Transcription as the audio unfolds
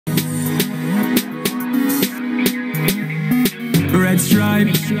stripe.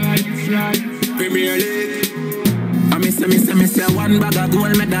 Premier League. I miss one bag of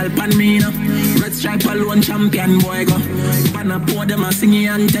gold medal pan me now. Red stripe alone champion boy go. Pan a podium a singing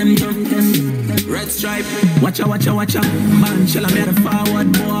anthem. Red stripe, watcha. Man, shall I be the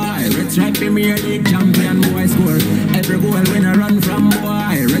forward boy? Red stripe Premier League champion boy score. Every goal when I run from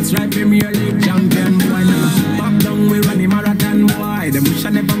boy. Red stripe Premier League champion boy now. Back down we run the marathon boy. The bush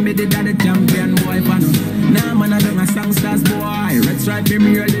never made it that the champion boy pan. Now man I done a songsters boy. Red stripe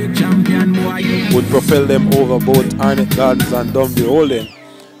Premier League champion boy. Would propel them over both Arnett Gardens and Dunby Holding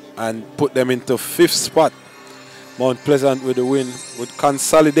and put them into 5th spot. Mount Pleasant with the win would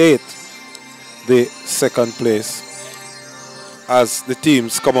consolidate the 2nd place as the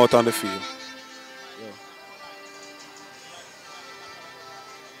teams come out on the field.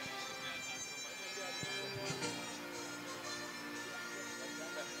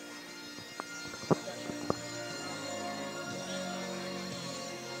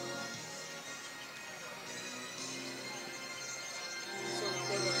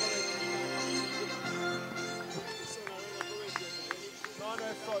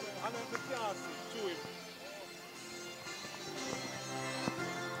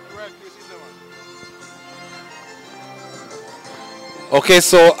 Okay,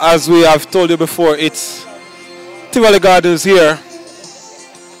 so as we have told you before, it's Tivoli Gardens here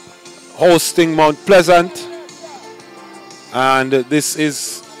hosting Mount Pleasant, and this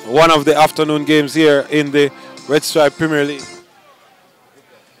is one of the afternoon games here in the Red Stripe Premier League.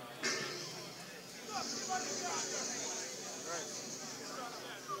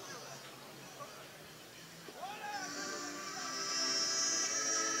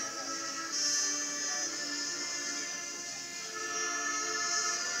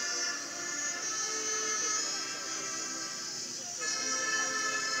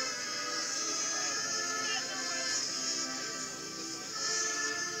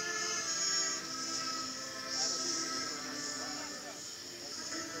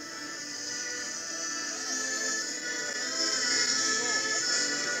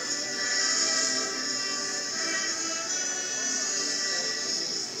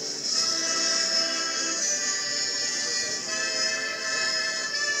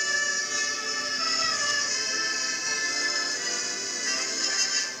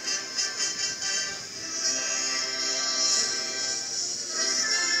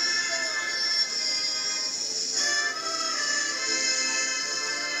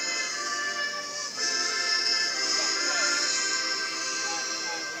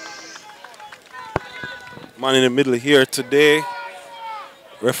 Man in the middle here today,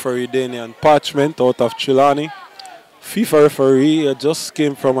 referee Daniel Parchment out of Trelawney. FIFA referee just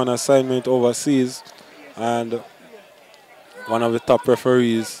came from an assignment overseas, and one of the top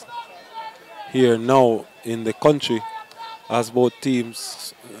referees here now in the country, as both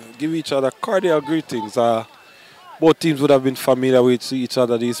teams give each other cordial greetings. Both teams would have been familiar with each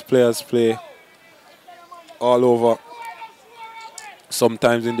other. These players play all over,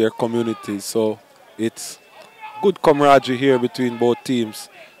 sometimes in their communities, so it's good camaraderie here between both teams,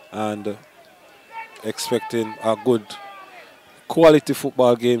 and expecting a good quality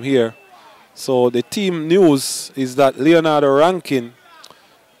football game here. So the team news is that Leonardo Rankin,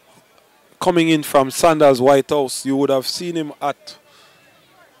 coming in from Sandals White House, you would have seen him at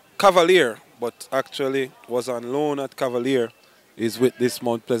Cavalier, but actually was on loan at Cavalier, is with this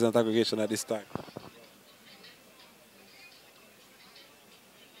Mount Pleasant aggregation at this time.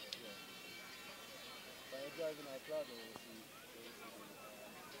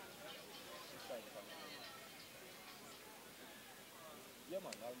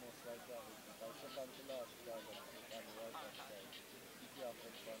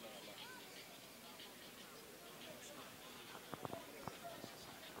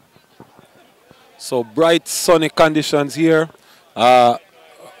 So bright sunny conditions here, a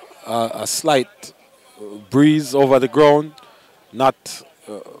slight breeze over the ground, not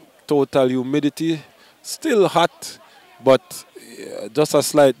total humidity, still hot, but just a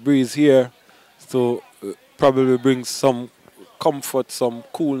slight breeze here to probably bring some comfort, some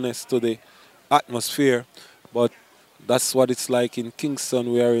coolness to the atmosphere. But that's what it's like in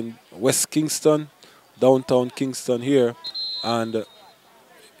Kingston. We are in West Kingston, downtown Kingston here, and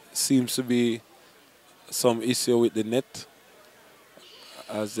seems to be some issue with the net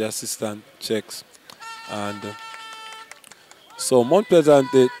as the assistant checks. And so Mount Pleasant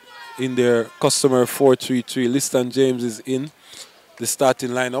in their customer 4-3-3. Liston James is in the starting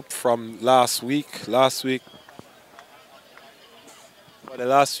lineup from last week. For the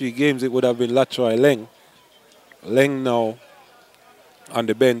last 3 games, it would have been Latroy Leng. Leng now on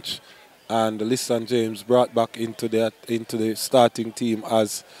the bench, and Liston James brought back into the starting team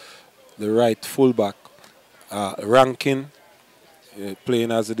as the right fullback. Rankin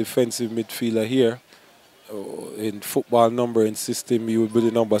playing as a defensive midfielder here. In football numbering system, he would be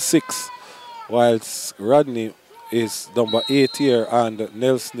the number 6, whilst Rodney is number 8 here, and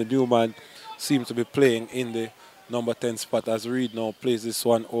Nelson, the new man, seems to be playing in the number 10 spot as Reed now plays this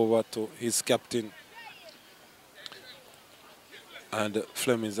one over to his captain. And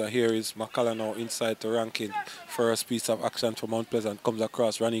Flemings are here. Is McCullough now inside to Rankin. First piece of action for Mount Pleasant comes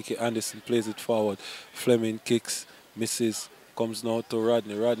across. Ranike Anderson plays it forward. Fleming kicks, misses, comes now to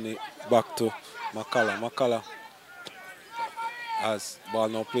Rodney. Rodney back to McCullough. McCullough has ball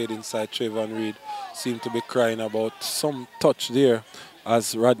now played inside. Trayvon Reed seemed to be crying about some touch there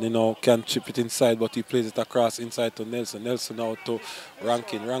as Rodney now can chip it inside, but he plays it across inside to Nelson. Nelson now to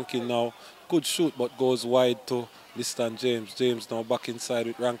Rankin. Rankin now could shoot but goes wide to Liston James. James now back inside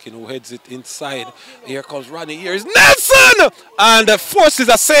with Rankin, who heads it inside. Here comes Rodney. Here is Nelson! And forces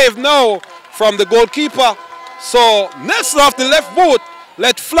a save now from the goalkeeper. So Nelson off the left boot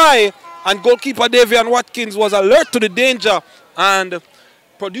let fly, and goalkeeper Davian Watkins was alert to the danger and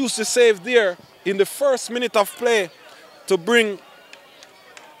produced a save there in the first minute of play to bring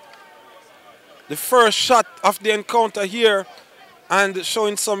the first shot of the encounter here. And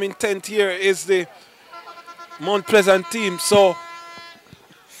showing some intent here is the Mount Pleasant team. So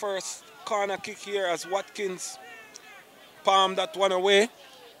first corner kick here as Watkins palmed that one away.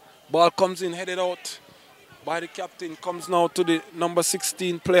 Ball comes in, headed out by the captain. Comes now to the number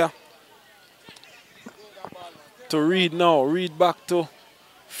 16 player. To Reed now. Reed back to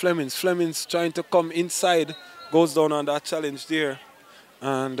Flemings. Flemings trying to come inside. Goes down on that challenge there.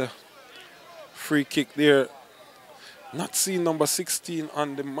 And free kick there. Not seeing number 16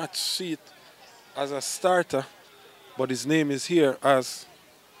 on the match sheet as a starter, but his name is here as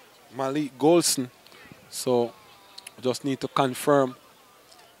Malik Golson. So just need to confirm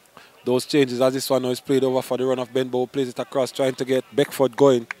those changes as this one now is played over for the run of Benbow. Plays it across, trying to get Beckford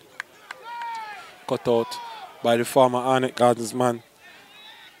going. Cut out by the former Arnett Gardens man,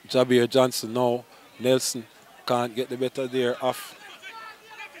 Jabir Johnson. Now Nelson can't get the better there off.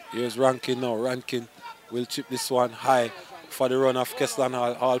 Here's Rankin now. Rankin will chip this one high for the run of Keslan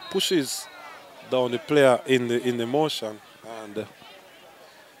Hall. Hall pushes down the player in the motion, and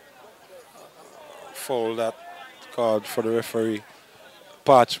foul that called for the referee.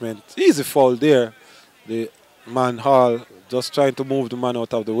 Parchment. Easy foul there. The man Hall just trying to move the man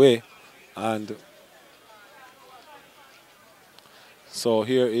out of the way. And so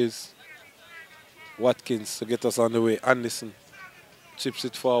here is Watkins to get us on the way. Anderson chips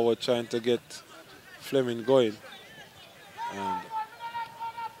it forward, trying to get Fleming going. And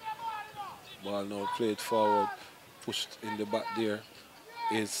ball now played forward, pushed in the back there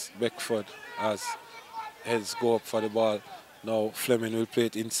is Beckford as heads go up for the ball. Now Fleming will play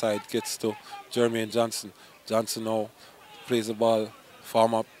it inside, gets to Jermaine Johnson. Johnson now plays the ball.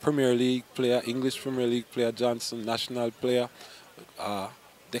 Former Premier League player, English Premier League player Johnson, national player,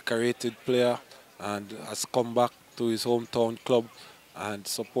 decorated player, and has come back to his hometown club and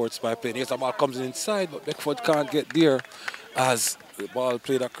supports by playing. Here's the ball comes inside, but Beckford can't get there as the ball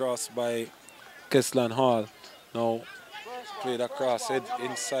played across by Keslan Hall. Now played across, head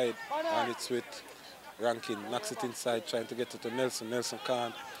inside, and it's with Rankin. Knocks it inside, trying to get it to Nelson. Nelson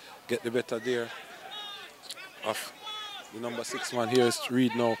can't get the better there of the number 6 man. Here is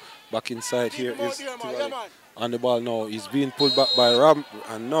Reed now, back inside. Here is Tivoli on the ball now. He's being pulled back by Ram,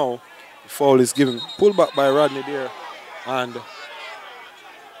 and now the foul is given. Pulled back by Rodney there, and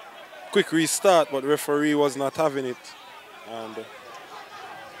quick restart, but the referee was not having it. And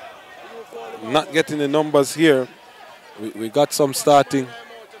not getting the numbers here. We got some starting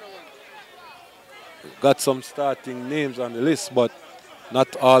names on the list, but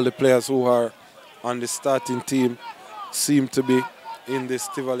not all the players who are on the starting team seem to be in this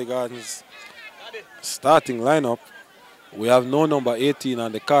Tivoli Gardens starting lineup. We have no number 18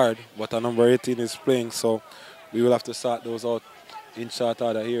 on the card, but a number 18 is playing, so we will have to sort those out in short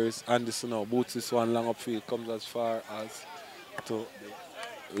order. Here is Anderson now, boots this one long upfield, comes as far as to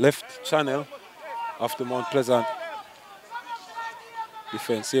the left channel of the Mount Pleasant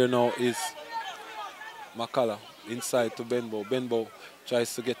defense. Here now is McCullough inside to Benbow. Benbow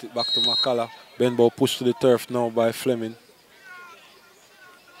tries to get it back to McCullough. Benbow pushed to the turf now by Fleming.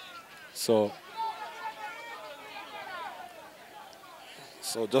 So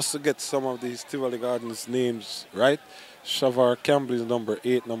just to get some of these Tivoli Gardens names right, Shavar Campbell is number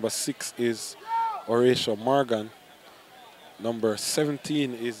 8. Number 6 is Horatio Morgan. Number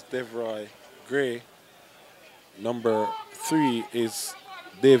 17 is Devroy Gray. Number 3 is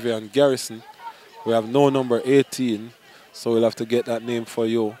Davy and Garrison. We have no number 18, so we'll have to get that name for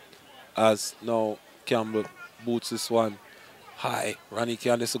you. As now Campbell boots this one high. Ronnie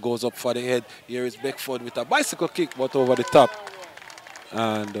Candice goes up for the head. Here is Beckford with a bicycle kick, but over the top.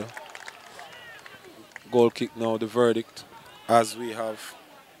 And goal kick now, the verdict. As we have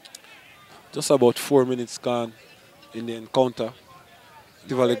just about 4 minutes gone in the encounter.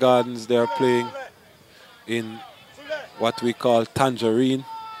 Tivoli Gardens, they are playing in what we call Tangerine.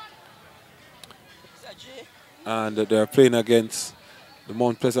 And they're playing against the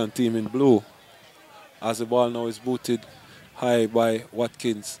Mount Pleasant team in blue. As the ball now is booted high by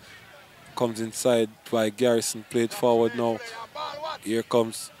Watkins. Comes inside by Garrison, played forward now. Here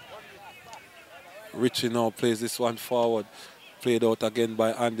comes Richie now, plays this one forward. Played out again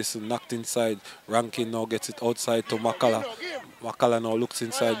by Anderson, knocked inside. Rankin now gets it outside to Makala. Makala now looks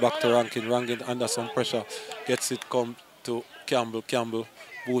inside, back to Rankin. Rankin under some pressure, gets it, come to Campbell. Campbell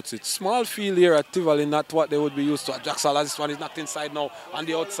boots it. Small field here at Tivoli, not what they would be used to. Jack Salas, this one is knocked inside now on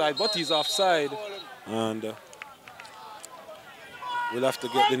the outside, but he's offside. And we'll have to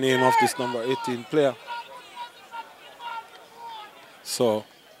get the name of this number 18 player. So,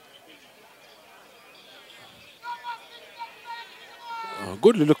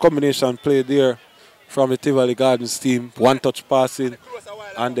 good little combination play there from the Tivoli Gardens team. One touch passing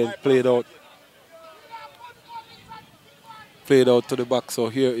and then played out to the back. So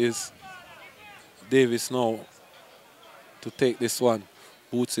here is Davis now to take this one.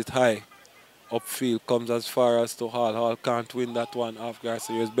 Boots it high. Upfield, comes as far as to Hall. Hall can't win that one off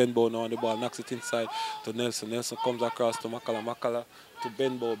Garcia. Here's Benbow now on the ball. Knocks it inside to Nelson. Nelson comes across to Makala. Makala to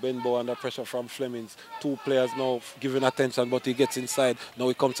Benbow. Benbow under pressure from Flemings. Two players now giving attention, but he gets inside. Now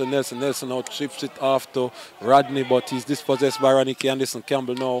he comes to Nelson. Nelson now chips it off to Rodney, but he's dispossessed by Ronnie Anderson.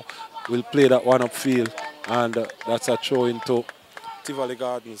 Campbell now will play that one upfield, and that's a throw into Tivoli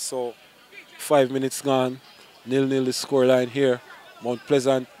Gardens. So 5 minutes gone. 0-0 the scoreline here. Mount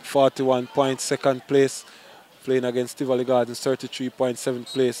Pleasant 41 points, second place. Playing against Tivoli Gardens 33.7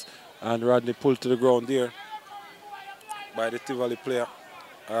 place. And Rodney pulled to the ground there by the Tivoli player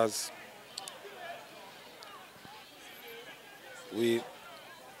as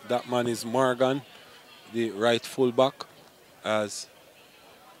that man is Morgan, the right fullback, as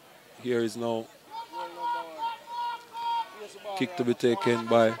here is now kick to be taken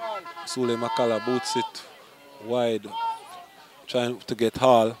by Sule Makala, boots it wide, trying to get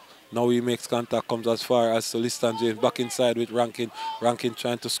Hall. Now he makes contact, comes as far as Solistan James, back inside with Rankin. Rankin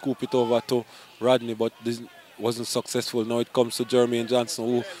trying to scoop it over to Rodney, but this wasn't successful. Now it comes to Jermaine Johnson,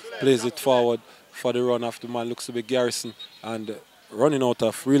 who plays it forward for the run after man. Looks to be Garrison, and running out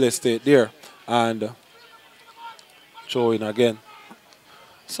of real estate there, and throwing again.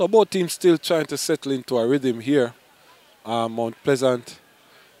 So both teams still trying to settle into a rhythm here. Mount Pleasant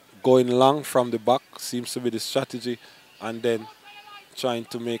going long from the back seems to be the strategy, and then trying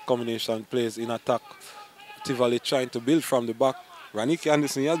to make combination plays in attack. Tivoli trying to build from the back. Raniki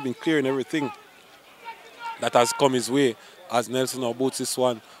Anderson, he has been clearing everything that has come his way as Nelson now boots this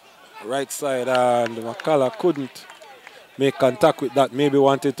one right side, and Makala couldn't make contact with that. Maybe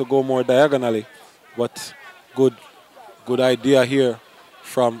wanted to go more diagonally, but good idea here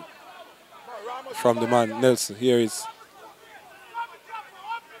from the man Nelson. Here is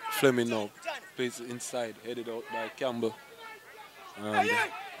Fleming now, plays inside, headed out by Campbell.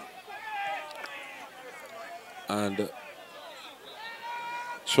 And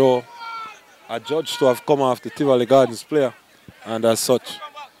so adjudged to have come off the Tivoli Gardens player, and as such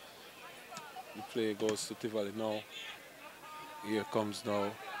the play goes to Tivoli. Now here comes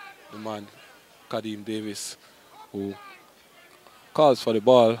now the man Kadeem Davis, who calls for the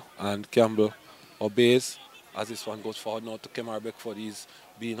ball, and Campbell obeys as this one goes forward now to Kemar Beckford. He's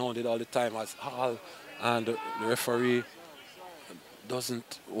being hounded all the time as Hall, and the referee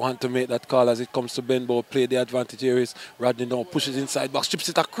doesn't want to make that call as it comes to Benbow. Play the advantage here is Rodney now pushes inside box, strips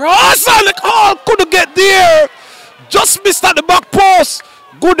it across, and the Hall couldn't get there. Just missed at the back post.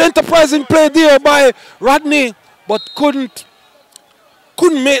 Good enterprising play there by Rodney, but couldn't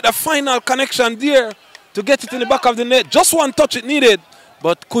make the final connection there to get it in the back of the net. Just one touch it needed,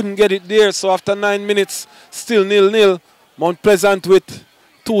 but couldn't get it there. So after 9 minutes, still 0-0. Mount Pleasant with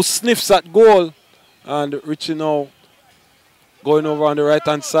 2 sniffs at goal, and Richie now going over on the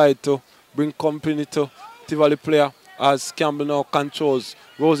right-hand side to bring company to Tivoli player as Campbell now controls,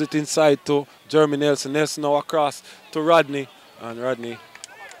 rolls it inside to Jeremy Nelson. Nelson now across to Rodney, and Rodney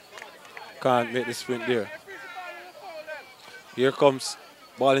can't make the sprint there. Here comes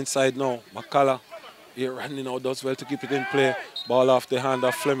ball inside now, Makala. Here Rodney now does well to keep it in play. Ball off the hand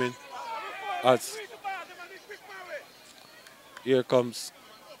of Fleming. As here comes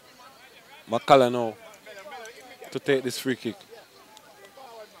McCullough now to take this free kick.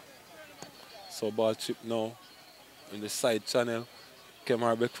 So ball chip now in the side channel.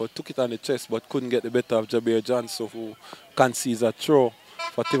 Kemar Beckford took it on the chest but couldn't get the better of Jabir Johnson, who concedes a throw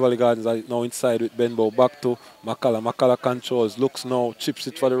for Tivoli Gardens. Now inside with Benbow. Back to McCullough. McCullough controls, looks now, chips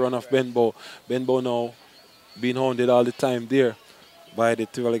it for the run of Benbow. Benbow now being hounded all the time there by the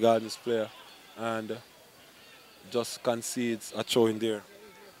Tivoli Gardens player and just concedes a throw in there.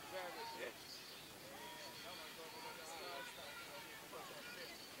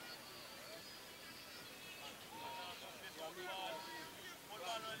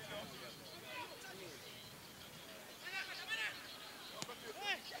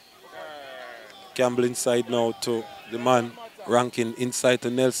 Campbell inside now to the man Rankin, inside to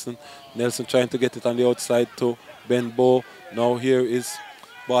Nelson. Nelson trying to get it on the outside to Benbow. Now here is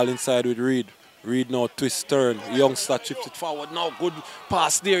ball inside with Reed. Reed now twist turn. Youngster chips it forward. Now good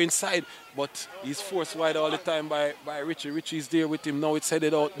pass there inside. But he's forced wide all the time by Richie. Richie's there with him. Now it's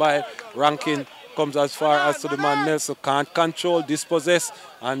headed out by Rankin. Comes as far as to the man Nelson. Can't control, dispossess.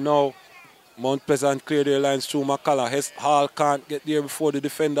 And now Mount Pleasant clear their lines through McCullough. Hall can't get there before the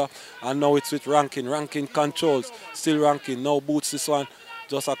defender. And now it's with Rankin. Rankin controls. Still Rankin. Now boots this one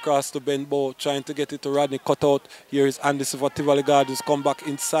just across to Benbow. Trying to get it to Rodney. Cut out. Here is Anderson for Tivoli Gardens. Come back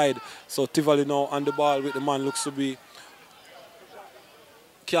inside. So Tivoli now on the ball with the man. Looks to be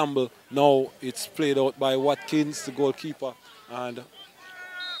Campbell. Now it's played out by Watkins, the goalkeeper. And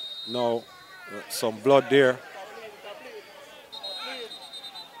now some blood there.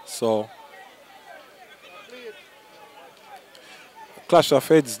 So clash of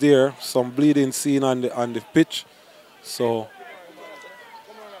heads there, some bleeding seen on the pitch. So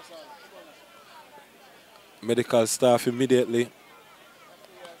medical staff immediately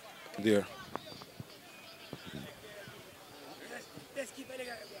there.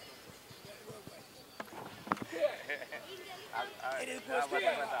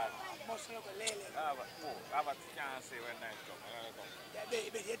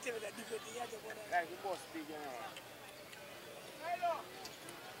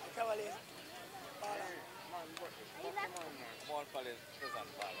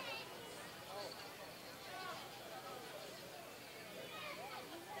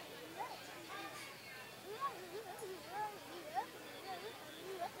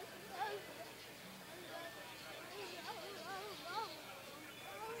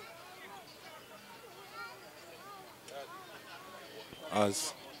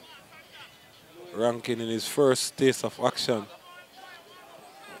 As Rankin in his first taste of action,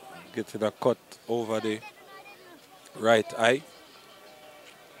 getting a cut over the right eye.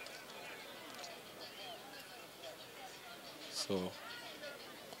 So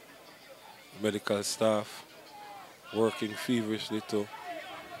medical staff working feverishly to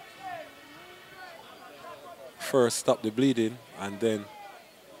first stop the bleeding and then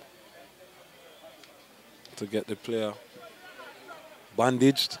to get the player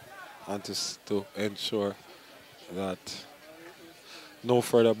bandaged and to ensure that no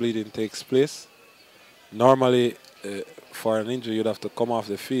further bleeding takes place. Normally, for an injury, you'd have to come off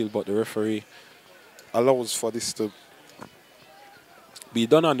the field, but the referee allows for this to be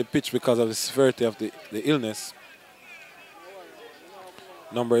done on the pitch because of the severity of the illness.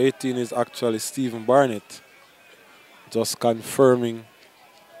 Number 18 is actually Stephen Barnett, just confirming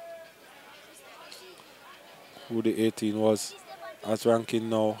who the 18 was, as Rankin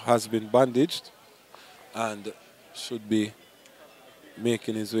now has been bandaged and should be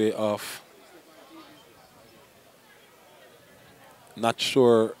making his way off. Not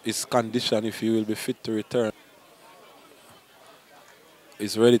sure his condition, if he will be fit to return.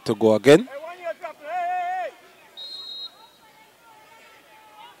 He's ready to go again.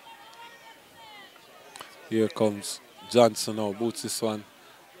 Here comes Johnson now, boots this one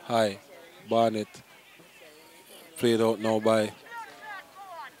high. Barnett played out now by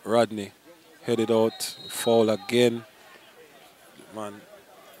Rodney. Headed out, foul again. Man,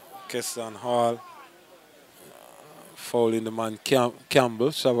 Keston Hall fouling the man Campbell,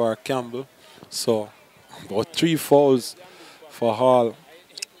 Shavar Campbell. So about 3 fouls for Hall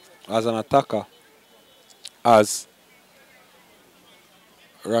as an attacker, as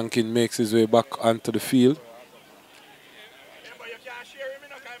Rankin makes his way back onto the field.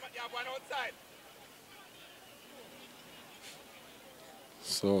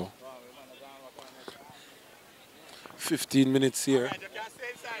 So 15 minutes here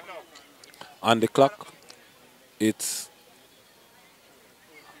on the clock. It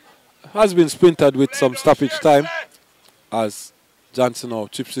has been sprinted with some stoppage time as Johnson now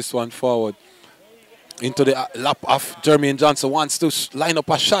chips this one forward into the lap of Jermaine Johnson. Wants to line up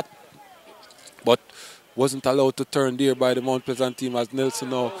a shot. but wasn't allowed to turn there by the Mount Pleasant team as Nelson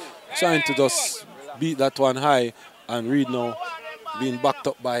now trying to just beat that one high, and Reed now being backed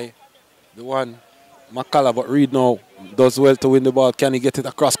up by the one McCullough, but Reed now does well to win the ball. Can he get it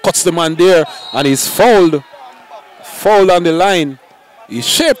across? Cuts the man there, and he's fouled. Fouled on the line. He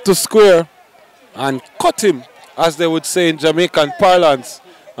shaped to square and cut him, as they would say in Jamaican parlance.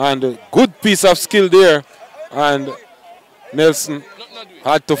 And a good piece of skill there. And Nelson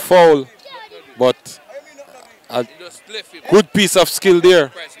had to foul, but a good piece of skill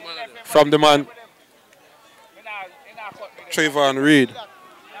there from the man Trayvon Reed.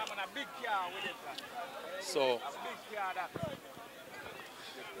 So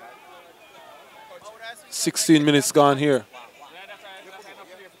 16 minutes gone here.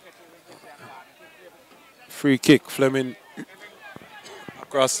 Free kick, Fleming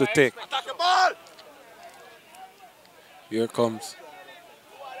across the take. Here comes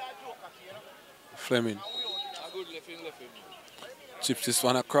Fleming. Chips this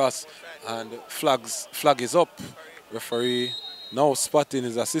one across, and flag is up. Referee now spotting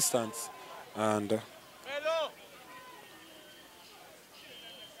his assistants, and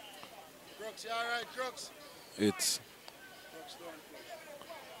it's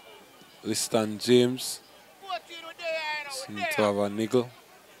Liston James seem to have a niggle,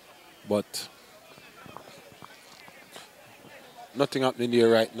 but nothing happening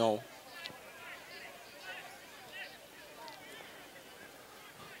here right now.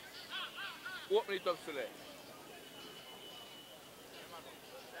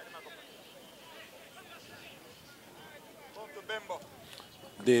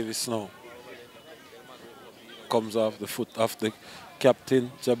 Davis now comes off the foot of the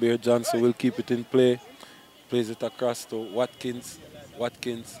captain. Jabir Johnson will keep it in play. Plays it across to Watkins.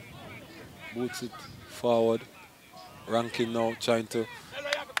 Watkins boots it forward. Rankin now trying to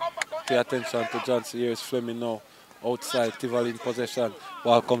pay attention to Johnson. Here is Fleming now outside. Tivoli in possession.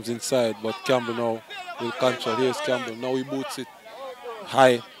 Ball comes inside, but Campbell now will control. Here's Campbell. Now he boots it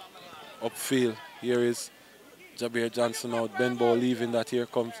high upfield. Here is Jabir Johnson out. Benbow leaving that. Here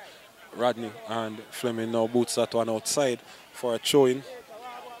comes Rodney, and Fleming now boots that one outside for a throw-in.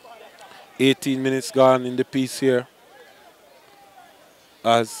 18 minutes gone in the piece here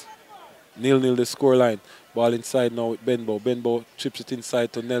as 0-0 the scoreline. Ball inside now with Benbow. Benbow chips it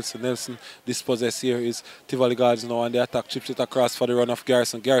inside to Nelson. Nelson dispossessed. Here is Tivoli Guards now on the attack. Chips it across for the run of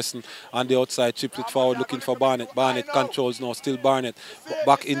Garrison. Garrison on the outside. Chips it forward looking for Barnett. Barnett controls now. Still Barnett.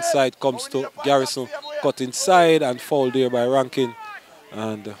 Back inside comes to Garrison. Cut inside and fouled there by Rankin.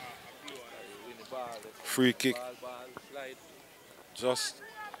 And free kick. Just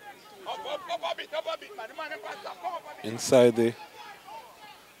inside the...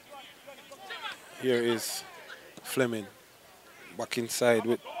 Here is Fleming back inside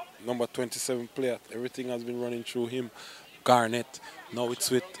with number 27 player. Everything has been running through him. Garnett. Now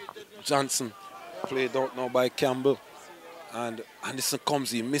it's with Johnson. Played out now by Campbell. And Anderson comes,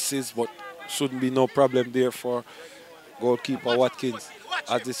 he misses, but shouldn't be no problem there for goalkeeper Watkins.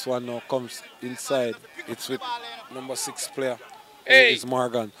 As this one now comes inside, it's with number 6 player. Here is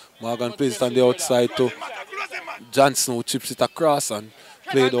Morgan. Morgan plays it on the outside to Johnson, who chips it across and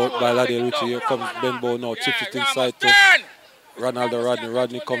played out by Ladell Ritchie. Here comes Benbow now, chips it inside to Ronaldo Rodney.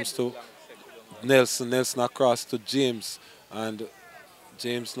 Rodney comes to Nelson. Nelson across to James. And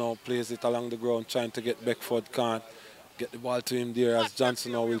James now plays it along the ground, trying to get Beckford. Can't get the ball to him there as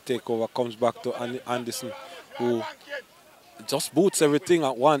Johnson now will take over. Comes back to Anderson, who just boots everything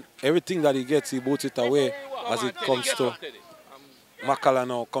at one. Everything that he gets, he boots it away as it comes to McCullough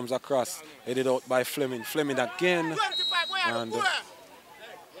now. Comes across, headed out by Fleming. Fleming again. And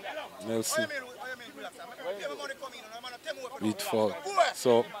Nelson lead fall.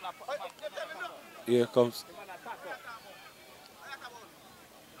 So here comes.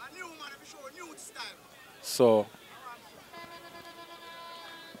 So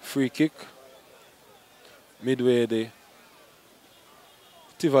free kick midway the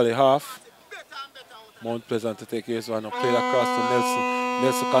Tivoli half. Mount Pleasant to take his one. Played across to Nelson.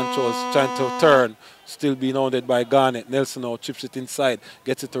 Nelson controls, trying to turn. Still being hounded by Garnett. Nelson now chips it inside.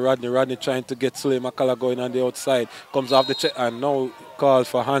 Gets it to Rodney. Rodney trying to get Sully McCullough going on the outside. Comes off the check and now calls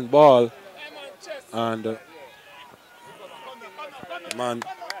for handball. And man,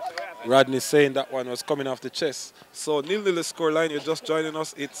 Rodney saying that one was coming off the chest. So 0-0 score line. You're just joining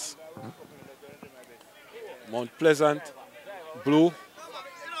us. It's Mount Pleasant blue.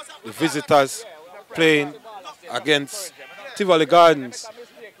 The visitors playing against Tivoli Gardens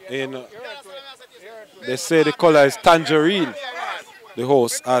in, they say the color is tangerine, the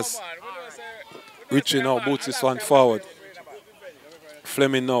host, as Richie now boots this one forward.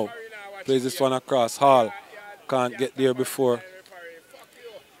 Fleming now Plays this one across. Hall can't get there before.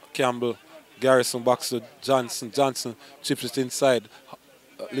 Campbell. Garrison backs to Johnson. Johnson chips it inside.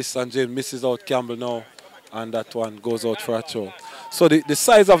 Liston James misses out Campbell now. And that one goes out for a throw. So the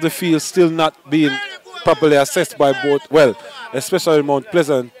size of the field still not being properly assessed by both, well, especially Mount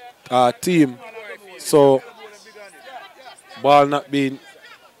Pleasant team. So ball not being,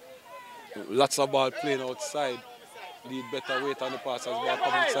 lots of ball playing outside. Need better weight on the pass as ball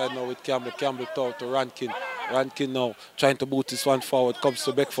coming inside now with Campbell. Campbell to Rankin. Rankin now trying to boot this one forward. Comes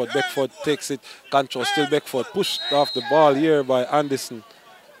to Beckford. Beckford takes it. Control still Beckford. Pushed off the ball here by Anderson,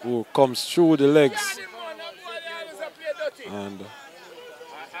 who comes through the legs. And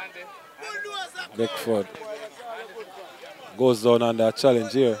Beckford goes down under a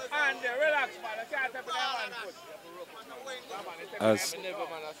challenge here. As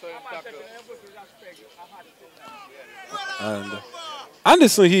and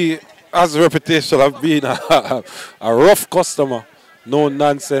Anderson, he has a reputation of being a rough customer. No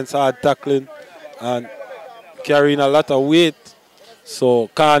nonsense, hard tackling, and carrying a lot of weight. So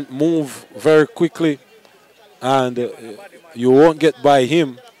can't move very quickly. And you won't get by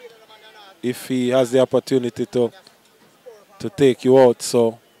him if he has the opportunity to take you out.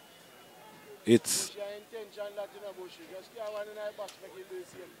 So it's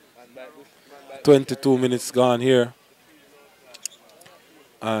 22 minutes gone here.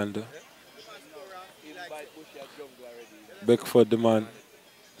 And Beckford, the man,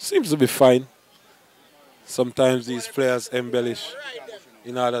 seems to be fine. Sometimes these players embellish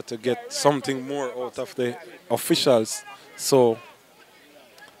in order to get something more out of the officials. So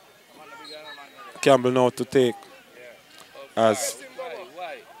Campbell now to take as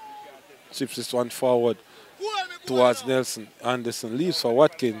chips this one forward towards Nelson. Anderson leaves for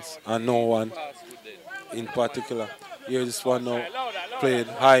Watkins and no one in particular. Here this one now played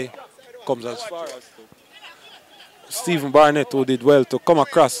high, comes as far as Stephen Barnett, who did well to come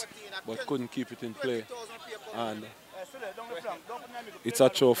across but couldn't keep it in play. And it's a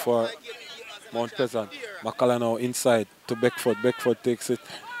throw for Mount Pleasant. McCullough now inside to Beckford. Beckford takes it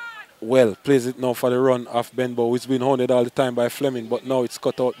well, plays it now for the run of Benbow, who's been hounded all the time by Fleming, but now it's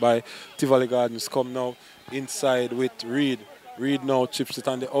cut out by Tivoli Gardens. Come now inside with Reed. Reed now chips it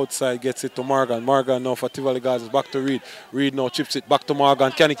on the outside, gets it to Morgan. Morgan now for Tivoli Gardens, back to Reed. Reed now chips it back to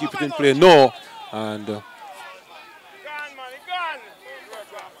Morgan. Can he keep it in play? No. And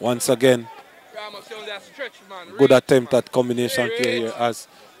once again, good attempt at combination play here as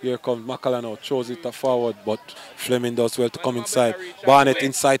here comes McCullough now, throws it forward, but Fleming does well to come inside. Barnett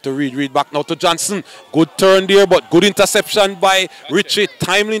inside to Reed. Reed back now to Johnson. Good turn there, but good interception by Richie.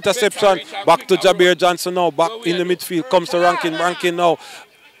 Timely interception. Back to Jabir Johnson now. Back in the midfield. Comes to Rankin. Rankin now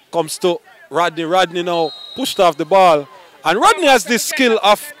comes to Rodney. Rodney now pushed off the ball. And Rodney has this skill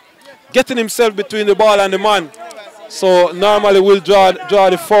of getting himself between the ball and the man. So normally we'll draw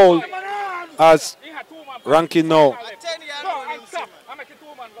the foul as Rankin now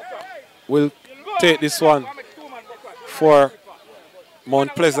will take this one for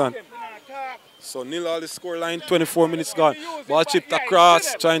Mount Pleasant. So nil all the score line, 24 minutes gone. Ball chipped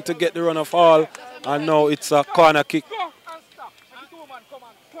across, trying to get the run of Hall, and now it's a corner kick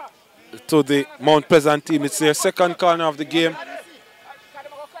to the Mount Pleasant team. It's their second corner of the game.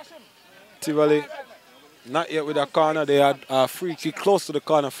 Tivoli not yet with a corner. They had a free kick close to the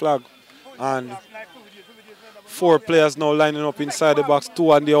corner flag, and 4 players now lining up inside the box,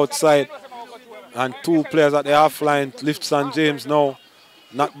 2 on the outside, and 2 players at the half line. Liston James now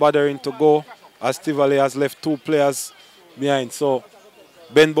not bothering to go, as Tivoli has left 2 players behind. So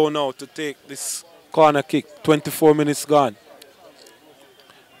Benbow now to take this corner kick. 24 minutes gone.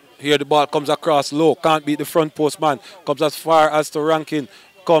 Here the ball comes across low, can't beat the front post man. Comes as far as to Rankin.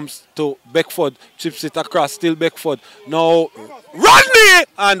 Comes to Beckford, chips it across, still Beckford. Now Rodney,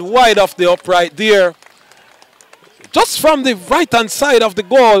 and wide off the upright there. Just from the right-hand side of the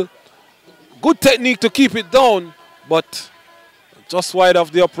goal. Good technique to keep it down, but just wide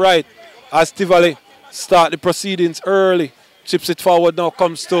off the upright as Tivoli start the proceedings early. Chips it forward now,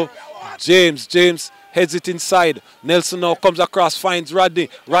 comes to James. James heads it inside. Nelson now comes across, finds Rodney.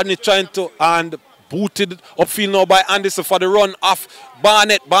 Rodney trying to, and booted upfield now by Anderson for the run off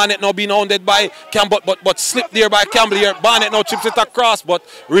Barnett. Barnett now being hounded by Campbell, but slipped there by Campbell here. Barnett now chips it across, but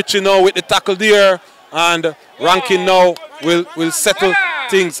Richie now with the tackle there. And Rankin now will settle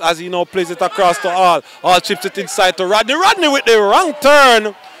things as he now plays it across to Hall. Hall chips it inside to Rodney. Rodney with the wrong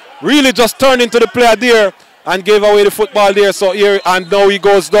turn. Really just turned into the player there and gave away the football there. So here, and now he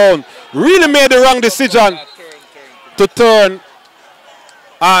goes down. Really made the wrong decision to turn.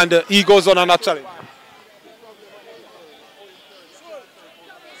 And he goes on a challenge.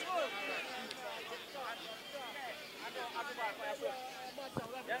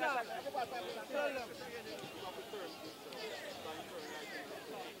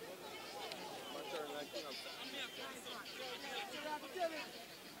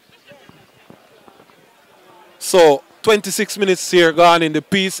 So 26 minutes here gone in the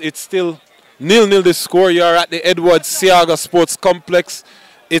piece. It's still 0-0 the score. You're at the Edward Siaga Sports Complex.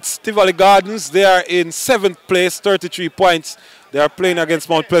 It's Tivoli Gardens. They are in 7th place, 33 points. They are playing against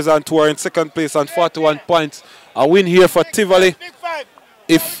Mount Pleasant, who are in 2nd place on 41 points. A win here for Tivoli.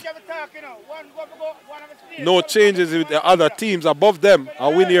 If no changes with the other teams above them, a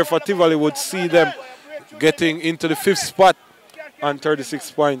win here for Tivoli would see them getting into the 5th spot on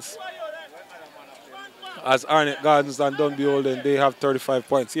 36 points. As Arnett Gardens and Dunby Holden, they have 35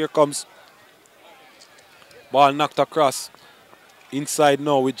 points. Here comes ball knocked across. Inside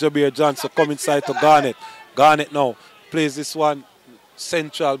now with Jabir Johnson, come inside to Garnett. Garnett now plays this one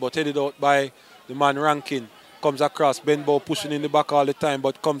central, but headed out by the man Rankin. Comes across, Benbow pushing in the back all the time,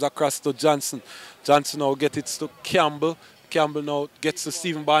 but comes across to Johnson. Johnson now gets it to Campbell. Campbell now gets to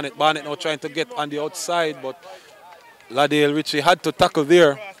Stephen Barnett. Barnett now trying to get on the outside, but Ladale Ritchie had to tackle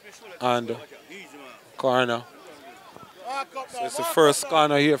there. And corner. So it's the first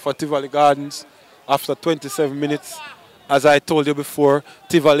corner here for Tivoli Gardens after 27 minutes. As I told you before,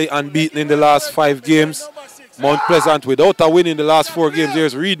 Tivoli unbeaten in the last 5 games. Mount Pleasant without a win in the last 4 games.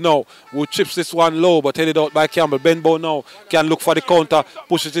 Here's Reed now, who chips this one low, but headed out by Campbell. Benbow now can look for the counter,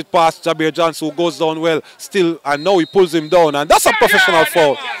 pushes it past Jabir Johnson, who goes down well still, and now he pulls him down, and that's a professional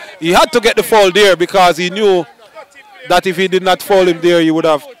foul. He had to get the foul there because he knew that if he did not foul him there, he would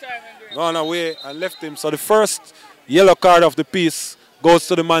have gone away and left him. So the first yellow card of the piece goes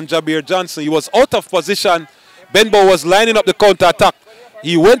to the man Jabir Johnson. He was out of position. Benbow was lining up the counter attack.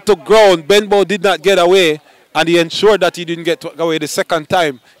 He went to ground. Benbow did not get away, and he ensured that he didn't get away the second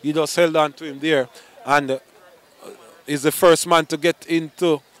time. He just held on to him there, and is the first man to get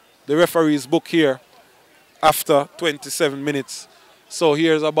into the referee's book here after 27 minutes. So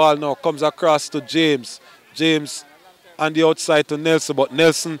here's a ball now, comes across to James. James on the outside to Nelson, but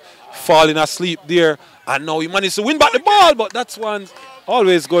Nelson falling asleep there, and now he managed to win back the ball, but that's one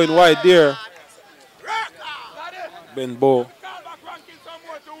always going wide there. Benbow.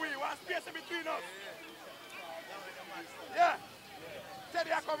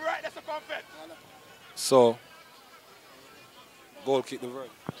 So, goal kick the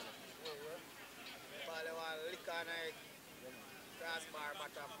verdict.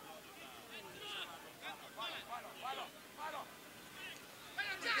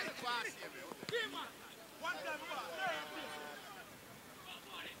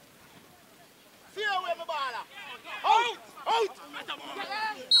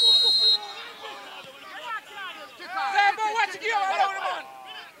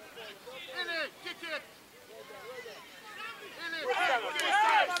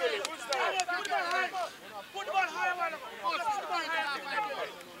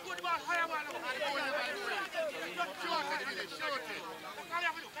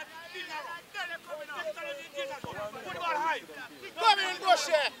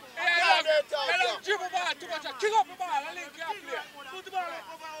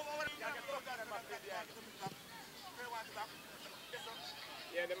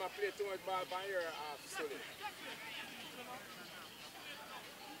 Yeah, they might play too much ball by here slowly.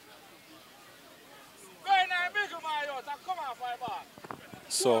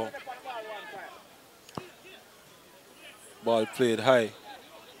 So, ball played high.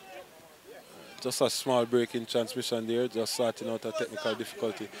 Just a small break in transmission there, just sorting out a technical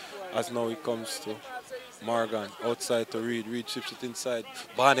difficulty. As now it comes to Morgan, outside to Reed. Reed chips it inside.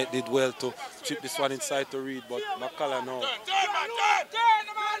 Barnett did well to chip this one inside to Reed, but McCullough now.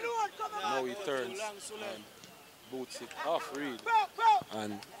 Now he turns and boots it off Reed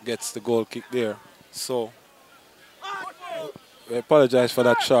and gets the goal kick there. So, I apologize for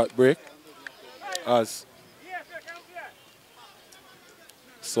that short break.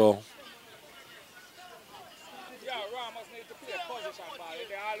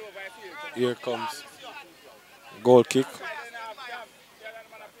 Here comes goal kick.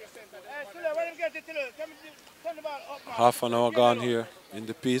 Half an hour gone here in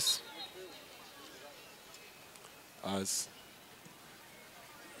the piece. As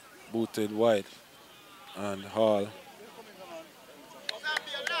booted wide and Hall.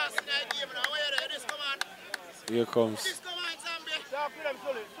 Here comes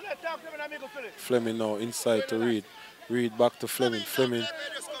Fleming now inside to Reed. Reed back to Fleming. Fleming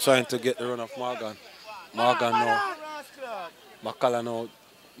trying to get the run of Morgan. Morgan now. McCullough now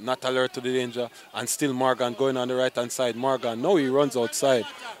not alert to the danger. And still Morgan going on the right hand side. Morgan, now he runs outside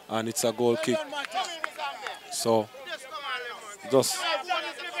and it's a goal kick. So just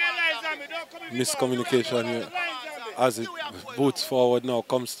miscommunication here. As it boots forward now,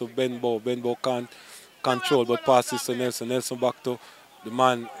 comes to Benbow. Benbow can't control, but passes to Nelson. Nelson back to the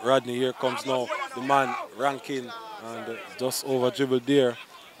man Rodney. Here comes now the man Rankin, and just over dribbled there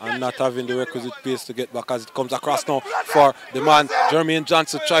and not having the requisite pace to get back as it comes across now for the man Jermaine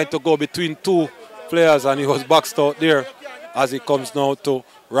Johnson trying to go between two players, and he was boxed out there as he comes now to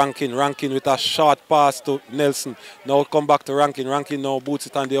Rankin. Rankin with a short pass to Nelson. Now come back to Rankin. Rankin now boots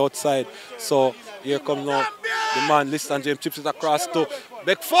it on the outside. So here comes now the man Liston James, chips it across to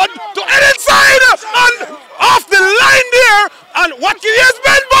Beckford to head inside and off the line there. And what he has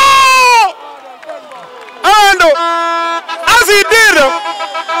Benbow! And as he did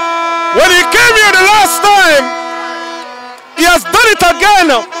when he came here the last time, he has done it again.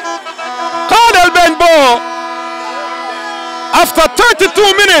 Cardell Benbow, after 32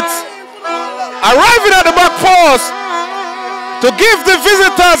 minutes, arriving at the back post to give the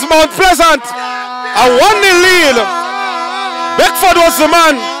visitors Mount Pleasant a 1-0 lead. Beckford was the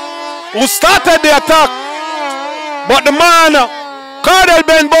man who started the attack, but the man, Cardell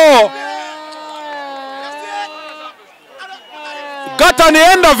Benbow, got on the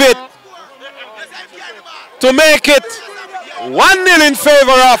end of it to make it 1-0 in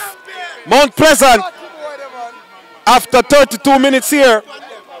favor of Mount Pleasant after 32 minutes here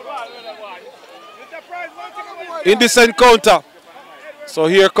in this encounter. So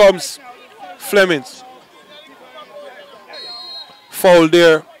here comes Flemings. Foul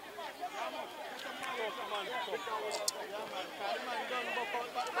there.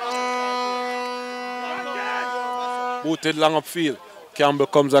 Booted long upfield. Campbell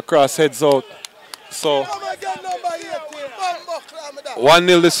comes across, heads out. So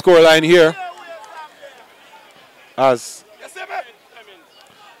 1-0 the scoreline here. As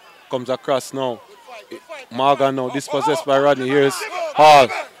comes across now. Morgan now dispossessed by Rodney. Here's Hall.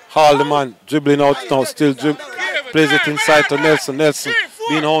 Hall, the man, dribbling out now, still plays it inside to Nelson. Nelson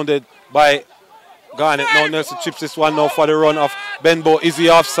being hounded by Garnett. Now Nelson chips this one now for the run of Benbow. Is he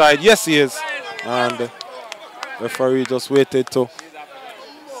offside? Yes, he is. And the referee just waited to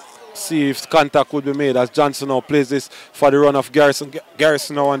see if contact would be made as Johnson now plays this for the run of Garrison.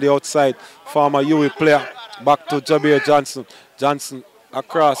 Garrison now on the outside. Former UE player. Back to Jabir Johnson. Johnson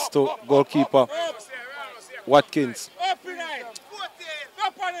across to goalkeeper Watkins.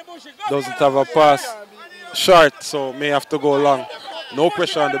 Doesn't have a pass. Short, so may have to go long. No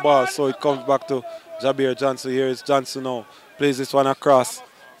pressure on the ball, so it comes back to Jabir Johnson. Here is Johnson now. Plays this one across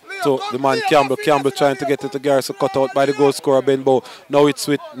to the man Campbell. Campbell trying to get it to Garrison, cut out by the goal scorer Benbow. Now it's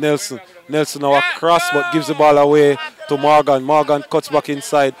with Nelson. Nelson now across, but gives the ball away to Morgan. Morgan cuts back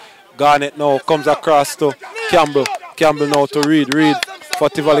inside. Garnett now comes across to Campbell. Campbell now to Reed. Reed for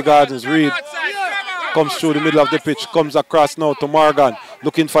Tivoli Gardens. Reed comes through the middle of the pitch. Comes across now to Morgan.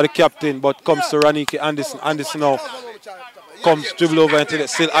 Looking for the captain, but comes to Raniki Anderson. Anderson now comes dribble over into it.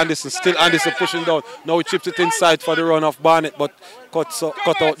 Still Anderson pushing down. Now he chips it inside for the run of Barnett, but cut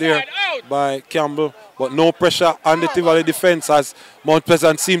out there by Campbell. But no pressure on the Tivoli defense as Mount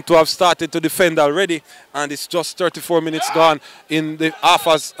Pleasant seem to have started to defend already. And it's just 34 minutes gone in the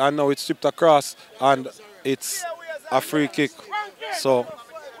halfers. And now it's chipped across and it's a free kick. So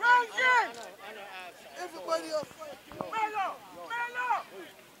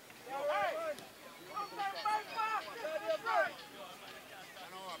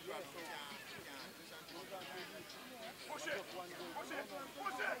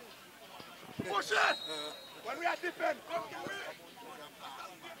when we are defend.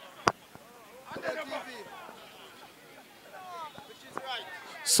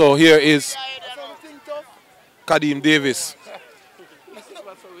 So here is Kadeem Davis.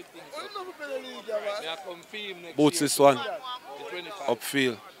 Boots this one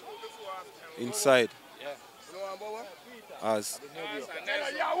upfield inside as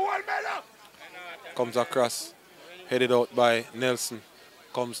comes across, headed out by Nelson.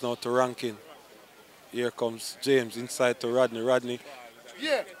 Comes now to Rankin. Here comes James inside to Rodney. Rodney,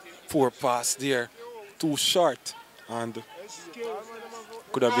 poor pass there, too short, and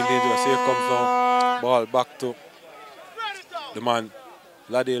could have been dangerous. Here comes now, ball back to the man,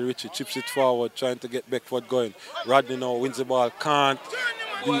 Ladale Ritchie, chips it forward, trying to get Beckford going. Rodney now wins the ball, can't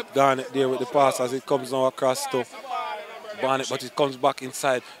beat Garnett there with the pass as it comes now across to Barnett, but it comes back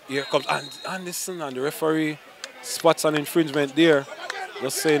inside. Here comes Anderson, and the referee spots an infringement there,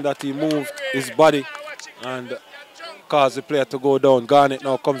 just saying that he moved his body and caused the player to go down. Garnett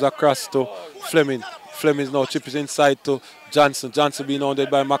now comes across to Fleming. Fleming now chips inside to Johnson. Johnson being hounded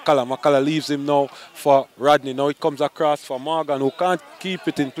by McCullough. McCullough leaves him now for Rodney. Now it comes across for Morgan, who can't keep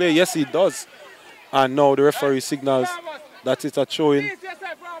it in play. Yes, he does. And now the referee signals that is a showing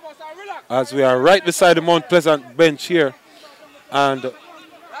as we are right beside the Mount Pleasant bench here. And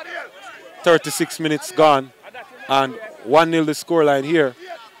 36 minutes gone. And 1-0 the scoreline here.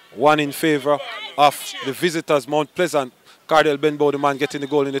 1 in favor of the visitors, Mount Pleasant. Cardell Benbow, the man getting the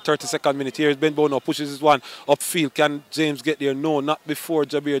goal in the 32nd minute. Here is Benbow now, pushes his one upfield. Can James get there? No, not before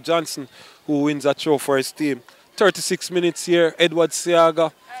Jabir Johnson, who wins a throw for his team. 36 minutes here, Edward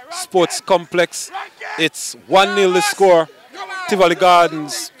Seaga, Sports Complex. It's 1-0 the score. Tivoli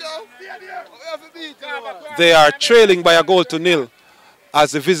Gardens, they are trailing by a goal to nil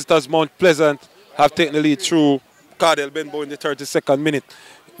as the visitors, Mount Pleasant, have taken the lead through Cardell Benbow in the 32nd minute.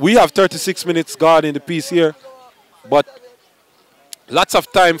 We have 36 minutes gone in the piece here, but lots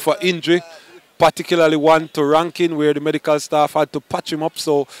of time for injury, particularly one to Rankin where the medical staff had to patch him up.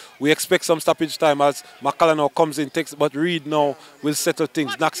 So we expect some stoppage time as McCullough now comes in, takes, but Reed now will settle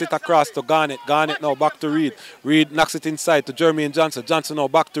things, knocks it across to Garnett. Garnett now back to Reed. Reed knocks it inside to Jermaine Johnson. Johnson now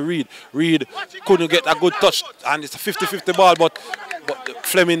back to Reed. Reed couldn't get a good touch and it's a 50-50 ball, but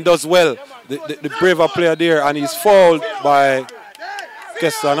Fleming does well. The braver player there, and he's fouled by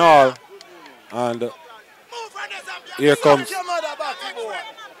Keston Hall. And here comes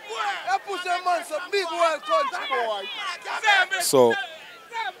so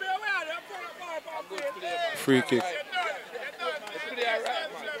free kick.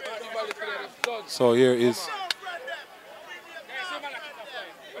 So here is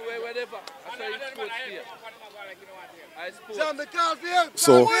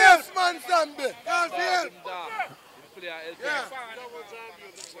so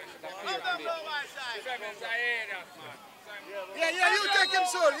you take him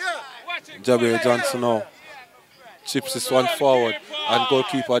soon, Jabir Johnson now chips this one forward, and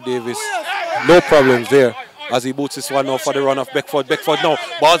goalkeeper Davis, no problems there as he boots this one now for the run of Beckford. Beckford now,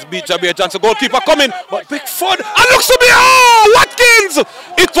 balls beat Jabir Johnson, goalkeeper coming, but Beckford, and looks to be, oh, Watkins!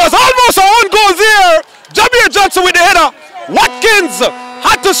 It was almost a own goal there. Jabir Johnson with the header. Watkins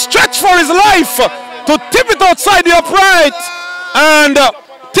had to stretch for his life to tip it outside the upright, and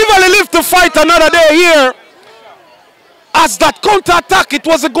Tivoli live to fight another day here. As that counter-attack, it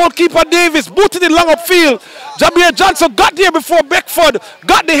was the goalkeeper Davis, booted it long upfield. Jabir Johnson got there before Beckford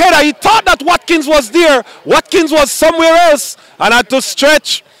got the header. He thought that Watkins was there. Watkins was somewhere else and had to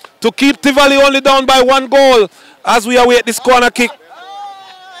stretch to keep Tivoli only down by 1 goal as we await this corner kick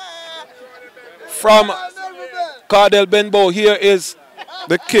from Cardell Benbow. Here is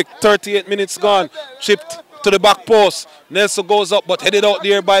the kick, 38 minutes gone, chipped to the back post. Nelson goes up, but headed out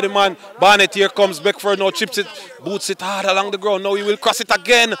there by the man Barnett. Here comes Beckford now, chips it, boots it hard along the ground. Now he will cross it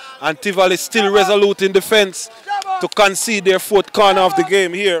again, and Tivoli still resolute in defense to concede their 4th corner of the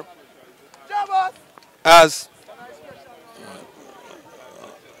game here. As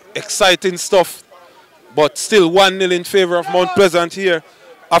exciting stuff, but still 1-0 in favor of Mount Pleasant here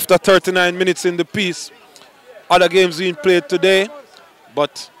after 39 minutes in the piece. Other games being played today,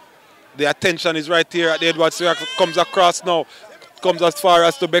 but the attention is right here at the Edwards. Comes across now, comes as far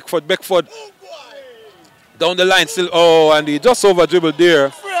as to Beckford. Beckford down the line still. Oh, and he just over dribbled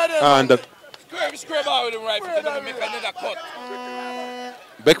there. And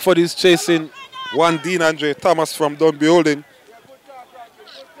Beckford is chasing one Dean Andre Thomas from Dunby Holding.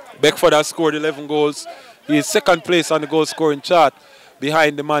 Beckford has scored 11 goals. He is 2nd place on the goal scoring chart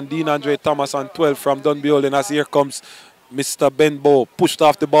behind the man Dean Andre Thomas on 12 from Dunby Holding. As here comes Mr. Benbow, pushed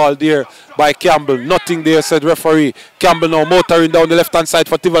off the ball there by Campbell. Nothing there, said referee. Campbell now motoring down the left-hand side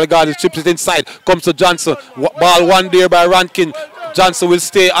for Tivoli Gardens. Chips it inside. Comes to Johnson. Ball one there by Rankin. Johnson will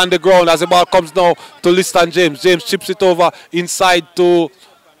stay on the ground as the ball comes now to Liston James. James chips it over inside to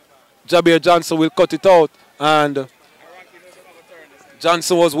Jabir Johnson. Will cut it out. And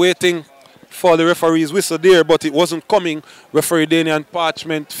Johnson was waiting for the referee's whistle there, but it wasn't coming. Referee Danian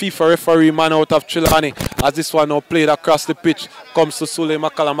Parchment, FIFA referee, man out of Trelawney, as this one now played across the pitch. Comes to Sule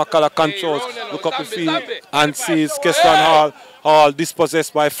McCullough. McCullough controls, look up the field and sees Keston Hall. Hall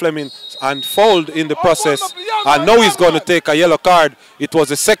dispossessed by Fleming and fouled in the process. And now he's going to take a yellow card. It was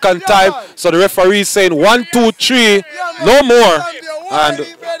the 2nd time, so the referee is saying 1, 2, 3, no more.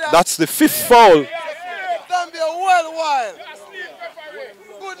 And that's the 5th foul.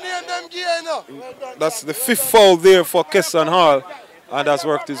 That's the 5th foul there for Keston Hall, and has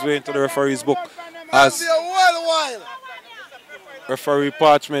worked his way into the referee's book as referee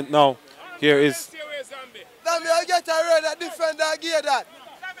Parchment now. Here is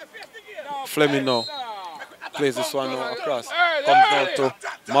Fleming now. Plays this one now across. Comes now to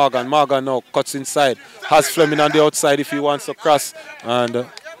Morgan. Morgan now cuts inside. Has Fleming on the outside if he wants to cross. And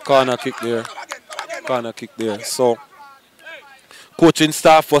corner kick there. Corner kick there. So coaching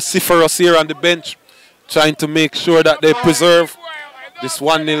staff was vociferous here on the bench, trying to make sure that they preserve this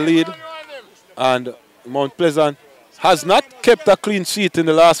 1-0 lead. And Mount Pleasant has not kept a clean sheet in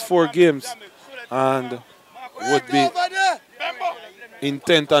the last 4 games and would be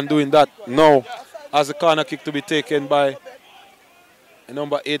intent on doing that now, as a corner kick to be taken by the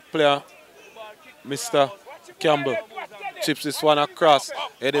number 8 player, Mr. Campbell. Chips this one across,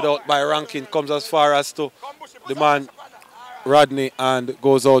 headed out by Rankin, comes as far as to the man Rodney and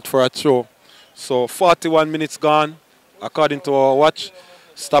goes out for a throw. So 41 minutes gone according to our watch.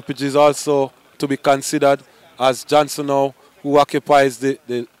 Stoppage is also to be considered, as Johnson now, who occupies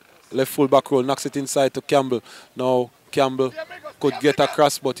the left full back role, knocks it inside to Campbell. Now Campbell could get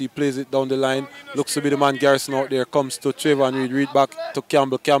across, but he plays it down the line. Looks to be the man Garrison out there. Comes to Trayvon Reed. Reed back to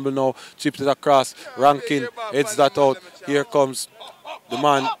Campbell. Campbell now chips it across. Rankin heads that out. Here comes the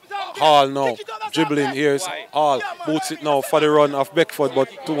man Hall now. Dribbling. Here's Hall. Boots it now for the run of Beckford, but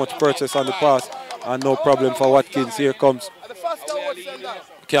too much purchase on the pass. And no problem for Watkins. Here comes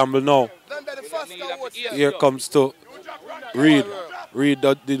Campbell now. Here comes to Reed. Reed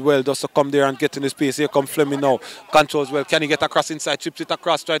did well just to come there and get in the space. Here comes Fleming now. Controls well. Can he get across inside? Chips it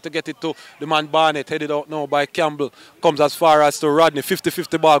across. Try to get it to the man Barnett. Headed out now by Campbell. Comes as far as to Rodney.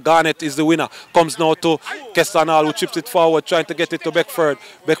 50-50 ball. Garnett is the winner. Comes now to Kestanal, who chips it forward. Trying to get it to Beckford.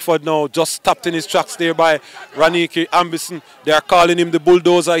 Beckford now just stopped in his tracks there by Raniki Ambison. They are calling him the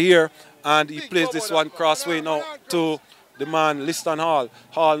bulldozer here. And he plays this one crossway now to the man Liston Hall.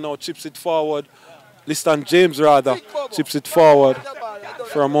 Hall now chips it forward. Liston James rather chips it forward.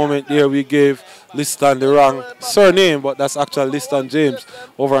 For a moment there we gave Liston the wrong surname, but that's actually Liston James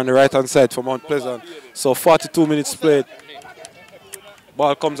over on the right hand side for Mount Pleasant. So 42 minutes played.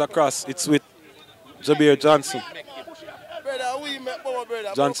 Ball comes across. It's with Jabir Johnson.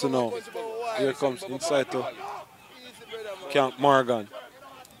 Johnson now. Here comes inside to Camp Morgan.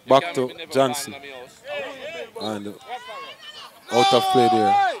 Back to Johnson. And out of play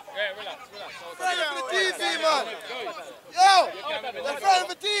there.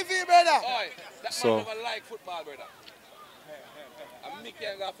 So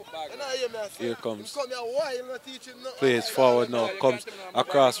here comes. Plays forward now. Comes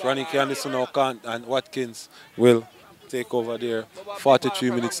across. Raniki Anderson now can't, and Watkins will take over there.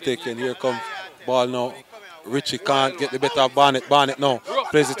 43 minutes taken. Here comes ball now. Richie can't get the better of Barnett. Barnett now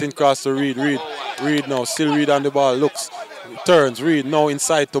plays it in cross to Reed. Reed now. Still Reed on the ball. Looks. Turns. Reed now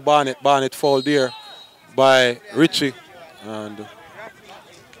inside to Barnett. Barnett fall there by Richie. And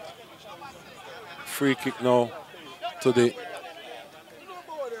free kick now to the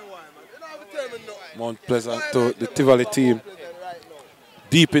Mount Pleasant, to the Tivoli team.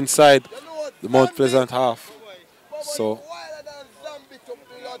 Deep inside the Mount Pleasant half. So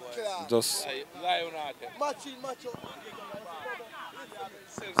just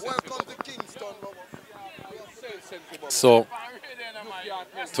so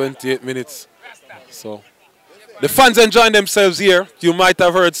 28 minutes. So the fans enjoying themselves here. You might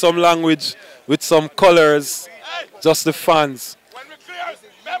have heard some language with some colors. Just the fans.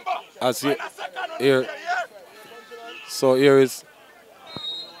 As here. So here's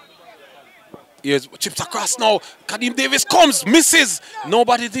chips across now. Kadeem Davis comes, misses.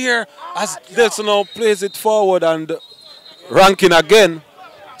 Nobody there as Delson now plays it forward and Rankin again.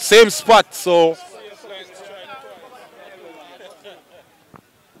 Same spot. So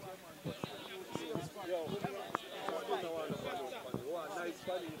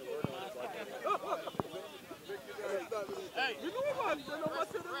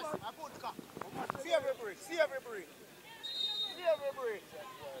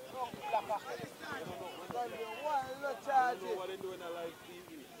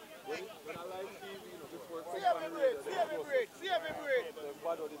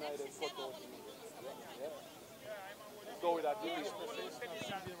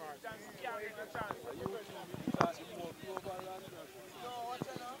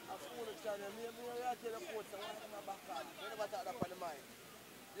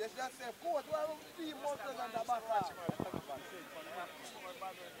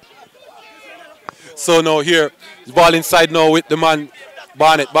so now here, the ball inside now with the man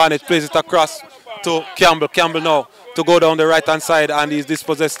Barnett. Barnett plays it across to Campbell. Campbell now to go down the right hand side and he's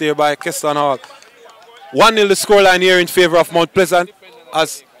dispossessed here by Keston Hall. 1-0 the scoreline here in favor of Mount Pleasant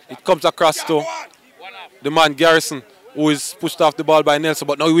as it comes across to the man Garrison, who is pushed off the ball by Nelson,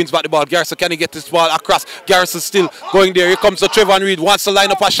 but now he wins back the ball. Garrison, can he get this ball across? Garrison still going there. Here comes the Trayvon Reed, wants to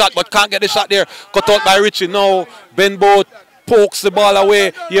line up a shot but can't get the shot there. Cut out by Richie. Now Ben Boat pokes the ball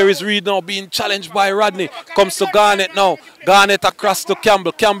away. Here is Reed now being challenged by Rodney. Comes to Garnett now. Garnett across to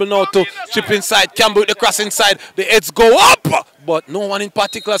Campbell. Campbell now to chip inside. Campbell with the cross inside. The heads go up, but no one in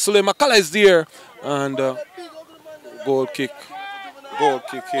particular. Suley McCullough is there And goal kick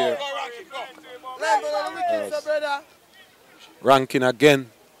here. Ranking again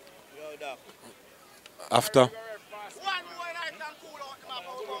after.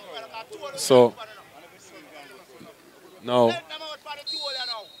 So now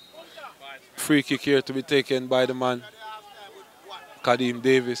free kick here to be taken by the man Kadeem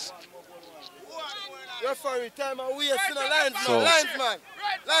Davis. Referee, time and we are linesman. So, Linesman,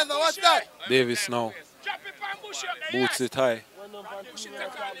 what's that? Davis now boots it high.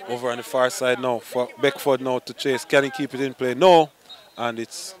 Over on the far side now for Beckford now to chase. Can he keep it in play? No. And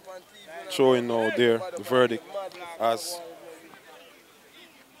it's throwing now there, the verdict, as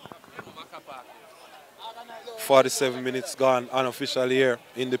 47 minutes gone unofficially here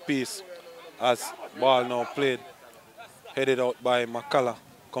in the piece, as ball now played, headed out by McCullough.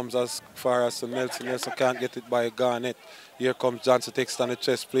 Comes as far as to Nelson. Nelson can't get it by Garnett. Here comes Johnson, takes it on the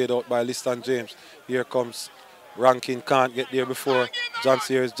chest, played out by Liston James. Here comes Rankin, can't get there before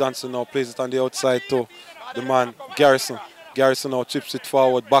Johnson. Here is Johnson now, plays it on the outside to the man Garrison. Garrison now chips it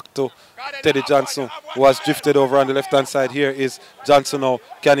forward back to Teddy Johnson, who has drifted over on the left-hand side. Here is Johnson now.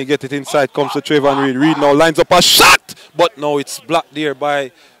 Can he get it inside? Comes to Trayvon Reed. Reed now lines up a shot, but no, it's blocked there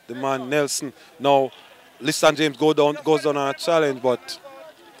by the man Nelson. Now, Liston James goes down on a challenge, but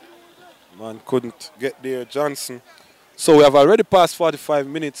man couldn't get there, Johnson. So we have already passed 45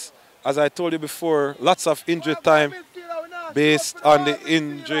 minutes. As I told you before, lots of injury time based on the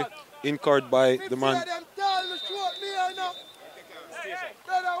injury incurred by the man.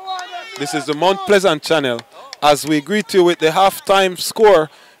 This is the Mount Pleasant channel. As we greet you with the halftime score,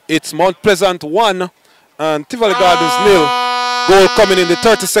 it's Mount Pleasant 1 and Tivoli Gardens 0. Goal coming in the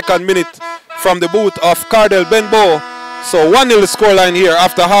 32nd minute from the boot of Cardell Benbow. So 1-0 the scoreline here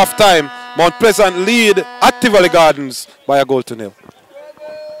after halftime. Mount Pleasant lead at Tivoli Gardens by a goal to 0.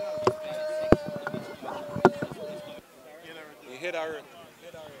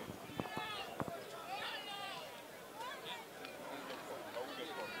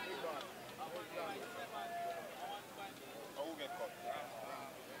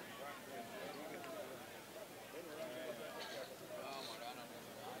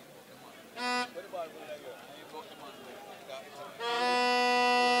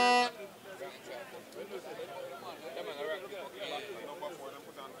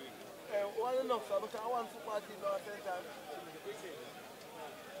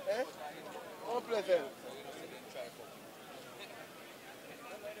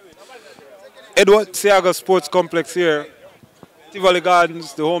 Edward Seaga Sports Complex here. Tivoli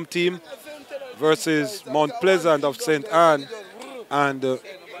Gardens, the home team, versus Mount Pleasant of St. Anne. And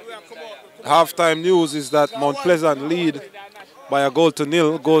halftime news is that Mount Pleasant lead by a goal to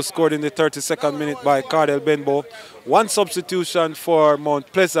 0. Goal scored in the 32nd minute by Cardell Benbow. One substitution for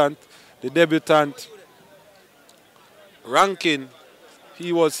Mount Pleasant, the debutant Rankin.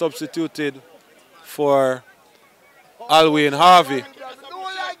 He was substituted for Alwyn Harvey.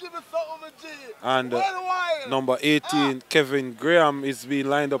 And number 18, Kevin Graham, is being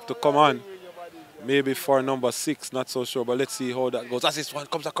lined up to come on. Maybe for number 6, not so sure, but let's see how that goes. As this one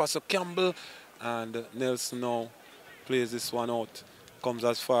comes across to Campbell, and Nelson now plays this one out. Comes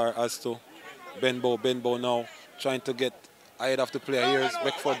as far as to Benbow. Benbow now trying to get ahead of the player. Here is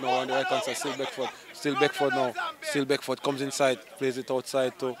Beckford now on the right hand side. Still Beckford. Still Beckford now. Still Beckford comes inside, plays it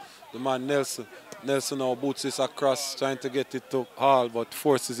outside to the man Nelson. Nelson now boots this across, trying to get it to Hall, but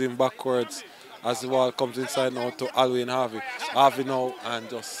forces him backwards as the ball comes inside now to Alwyn Harvey. Harvey now, and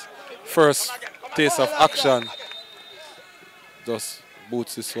just first taste of action, just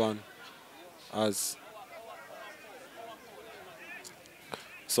boots this one. As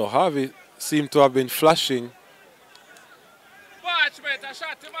so Harvey seemed to have been flashing.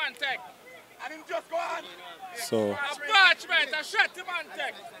 So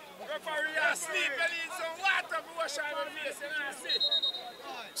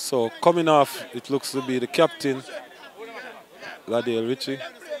so coming off, it looks to be the captain, Ladale Ritchie.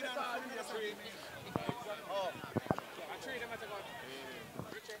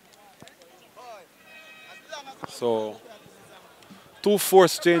 So 2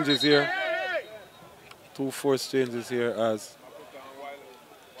 forced changes here. 2 forced changes here as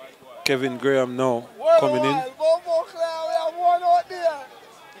Kevin Graham now coming in.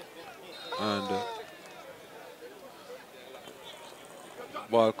 And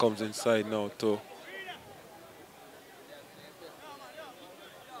ball comes inside now to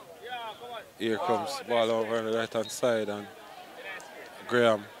here comes ball over on the right hand side, and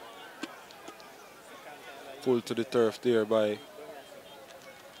Graham pulled to the turf there by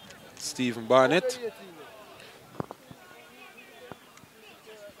Stephen Barnett.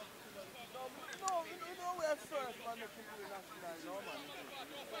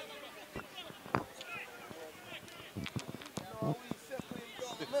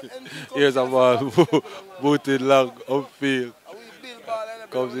 Here's a ball booted long upfield.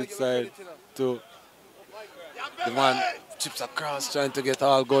 Comes inside to the man chips across trying to get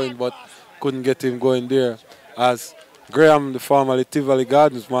all going but couldn't get him going there. As Graham, the formerly Tivoli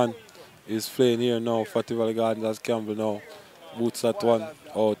Gardens man, is playing here now for Tivoli Gardens as Campbell now boots that one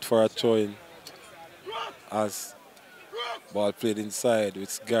out for a throw in. As ball played inside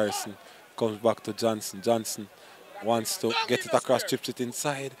with Garrison. Comes back to Johnson. Johnson wants to get it across, chips it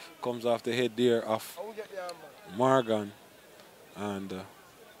inside. Comes off the head there of Morgan. And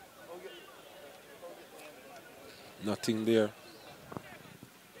nothing there.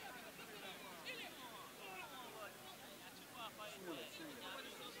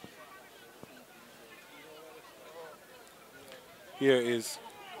 Here is,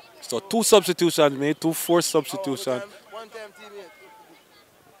 so 2 substitutions made, 2 forced substitutions.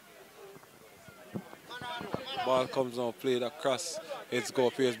 Ball comes now, played across. It's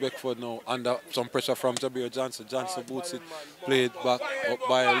go Piers Beckford now under some pressure from Jabir Johnson. Johnson boots it, played back up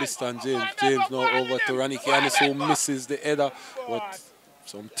by Liston James. James now over to Raniki Anis who misses the header. But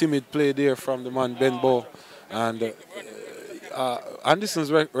some timid play there from the man Ben Bow. And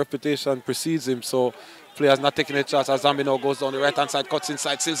Anderson's reputation precedes him, so players not taking a chance as Zambi now goes down the right hand side, cuts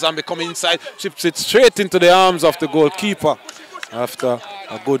inside, still Zambi coming inside, chips it straight into the arms of the goalkeeper. After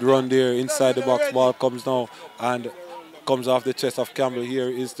a good run there inside the box, ball comes now and comes off the chest of Campbell. Here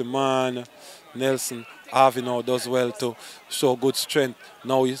is the man, Nelson. Harvey now does well to show good strength.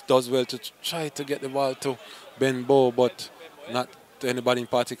 Now he does well to try to get the ball to Ben Bow, but not to anybody in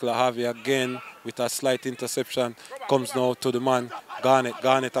particular. Harvey again with a slight interception. Comes now to the man, Garnett.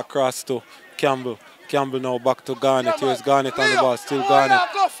 Garnett across to Campbell. Campbell now back to Garnett. Here's Garnett on the ball. Still Garnett.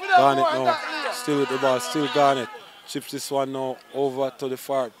 Garnett now still with the ball. Still Garnett. Chips this one now over to the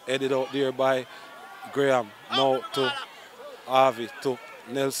far. Headed out there by Graham. Now to Harvey, to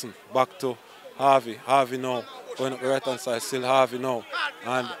Nelson. Back to Harvey. Harvey now going up the right hand side. Still Harvey now.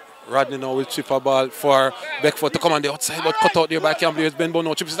 And Rodney now will chip a ball for Beckford to come on the outside, but cut out there by Campbell. Here's Benbow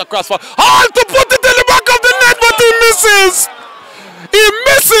now. Chips it across for Hall to put it in the back of the net, but he misses. He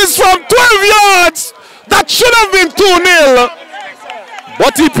misses from 12 yards. That should have been 2-0.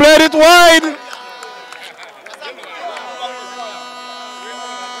 But he played it wide.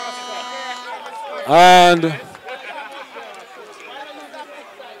 And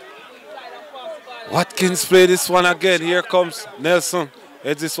Watkins play this one again. Here comes Nelson.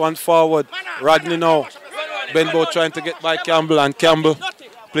 Heads this one forward. Rodney now. Benbow trying to get by Campbell, and Campbell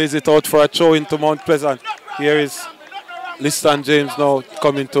plays it out for a throw into Mount Pleasant. Here is Liston James now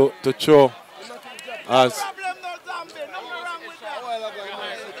coming to throw. As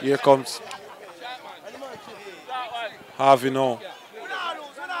here comes Harvey now.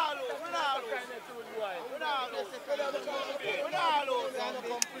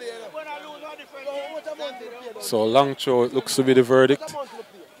 So long throw, it looks to be the verdict.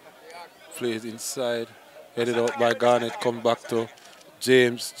 Plays inside, headed out by Garnett, come back to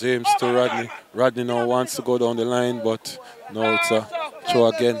James, James to Rodney. Rodney now wants to go down the line, but no, it's a throw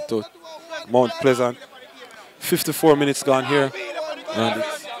again to Mount Pleasant. 54 minutes gone here. And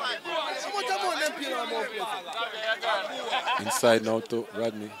it's inside now to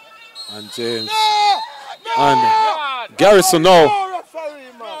Rodney and James. And Garrison now.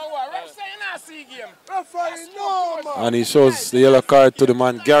 And he shows the yellow card to the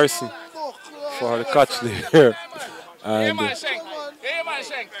man Garrison for the catch there. And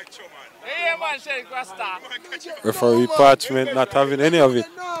referee Parchment not having any of it.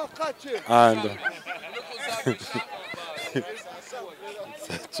 And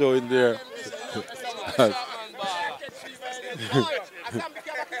showing there.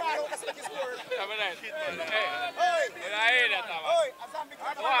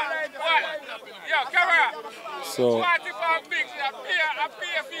 So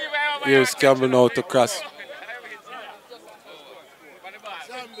here's Campbell now to cross.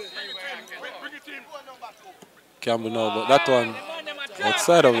 Campbell now, but that one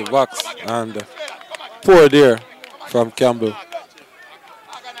outside of the box, and poor there from Campbell.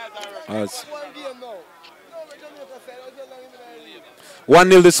 As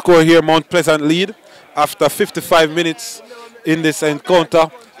 1-0 the score here, Mount Pleasant lead after 55 minutes in this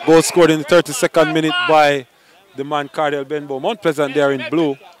encounter. Goal scored in the 32nd minute by the man Cardell Benbow. Mount Pleasant there in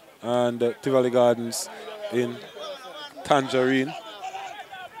blue and Tivoli Gardens in tangerine.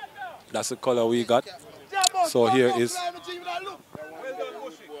 That's the color we got. So here is,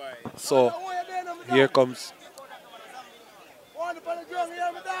 so here comes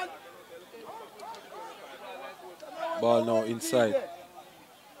Ball now inside.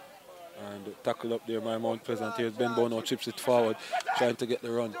 And tackle up there by Mount Pleasant. Here's Benbow now chips it forward, trying to get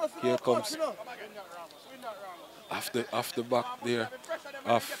the run. Here comes off the back there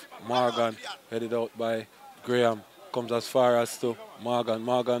of Morgan, headed out by Graham. Comes as far as to Morgan.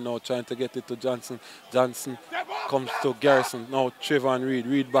 Morgan now trying to get it to Johnson. Johnson comes to Garrison. Now Trevor Reed.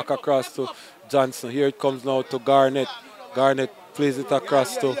 Reed back across to Johnson. Here it comes now to Garnett. Garnett plays it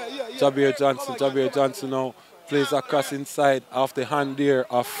across to Jabir Johnson. Jabir Johnson now plays across inside off the hand there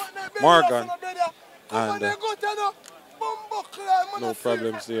of Morgan. And no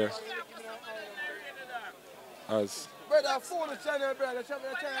problems there. As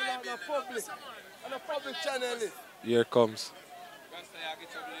here comes.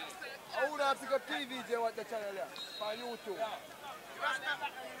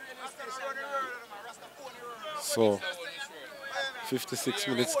 So 56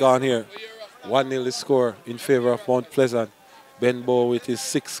 minutes gone here. 1-0 the score in favor of Mount Pleasant. Benbow with his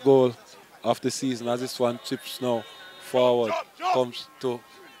 6th goal of the season as this one chips now forward. Comes to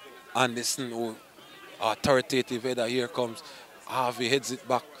Anderson, who authoritative header. Here comes Harvey, heads it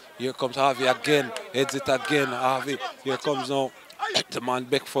back. Here comes Harvey again, heads it again. Harvey, here comes now the man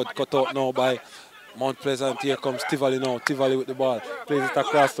Beckford, cut out now by Mount Pleasant. Here comes Tivoli now. Tivoli with the ball. Plays it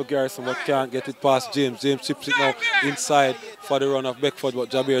across to Garrison, but can't get it past James. James chips it now inside for the run of Beckford, but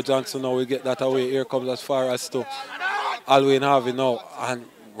Jabir Johnson now will get that away. Here comes as far as to Alwyn Harvey now. And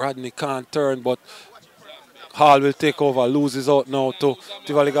Rodney can't turn, but Hall will take over, loses out now to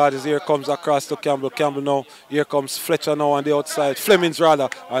Tivoli Gardens. Here comes across to Campbell. Campbell now. Here comes Fletcher now on the outside. Flemings rather.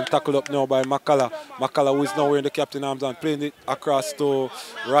 And tackled up now by McCullough. McCullough, who is now wearing the captain arms and playing it across to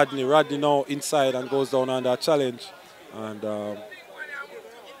Rodney. Rodney now inside and goes down under challenge. And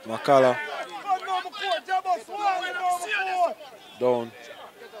McCullough down.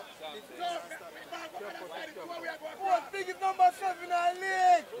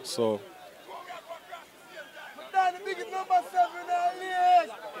 So the biggest number 7 in the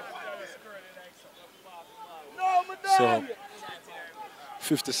league. So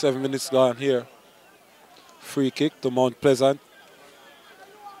 57 minutes gone here. Free kick to Mount Pleasant.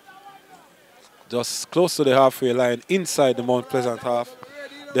 Just close to the halfway line, inside the Mount Pleasant half.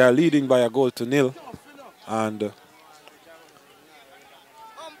 They are leading by a goal to 0. And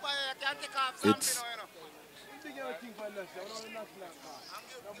it's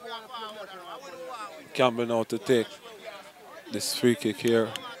Campbell now to take this free kick here.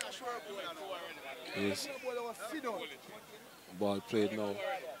 Is ball played now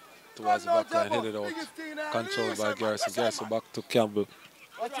towards the back line, headed out, controlled by Garrison. Garrison back to Campbell.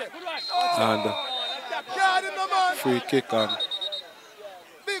 And free kick and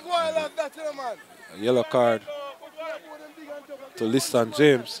a yellow card to Liston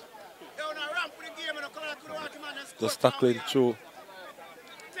James. Just tackling through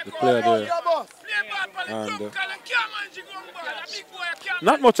the player there. And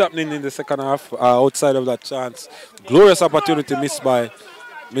not much happening in the second half outside of that chance. Glorious opportunity missed by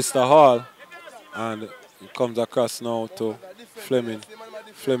Mr. Hall. And it comes across now to Fleming.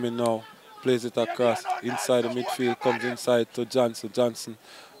 Fleming now plays it across inside the midfield, comes inside to Johnson. Johnson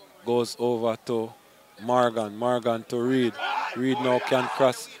goes over to Morgan. Morgan to Reed. Reed now can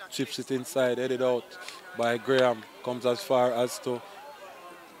cross, chips it inside, headed out by Graham. Comes as far as to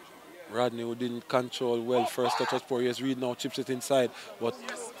Rodney, who didn't control well. First touch was poor. Yes, Reed now chips it inside, but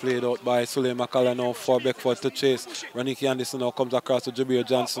played out by Suley McCullough now for Beckford to chase. Raniki Anderson now comes across to Jabir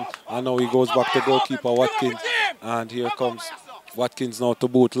Johnson, and now he goes back to goalkeeper Watkins. And here comes Watkins now to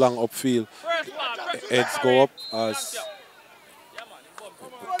boot long upfield. Heads go up as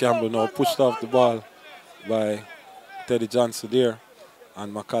Campbell now pushed off the ball by Teddy Johnson there.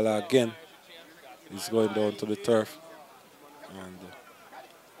 And McCullough again is going down to the turf. And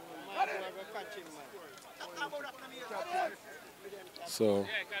so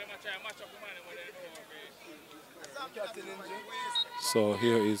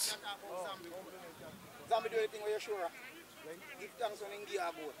here is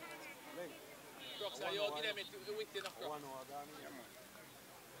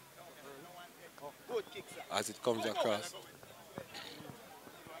as it comes across.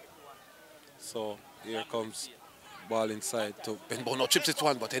 So here comes ball inside to Benbow. Now chips it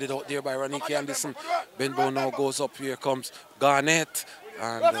one, but headed out there by Raniki Anderson. Benbow now goes up. Here comes Garnett.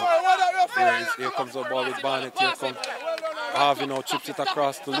 And here comes the ball with Barnett. Here comes Harvey now chips it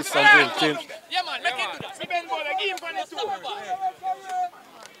across to Liston James. James. Yeah, man, make it do that. Benbow, give him from the two.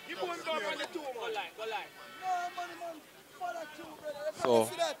 Give him from the two. Go line. So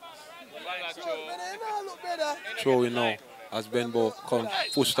throwing now as Benbow comes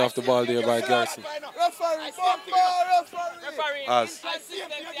pushed off the ball there by Garrison. As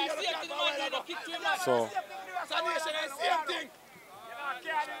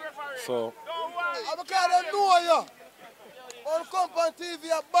so I'm gonna know you. On company TV,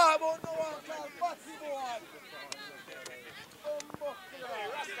 a bar, but no one can pass you on.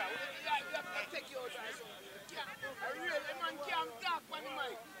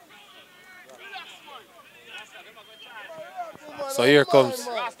 So here comes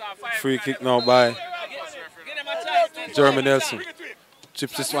free kick now by Jeremy Nelson.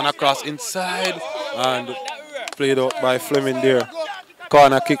 Chips this one across inside and played out by Fleming there.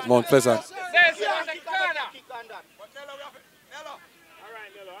 Corner kick, Mount Pleasant.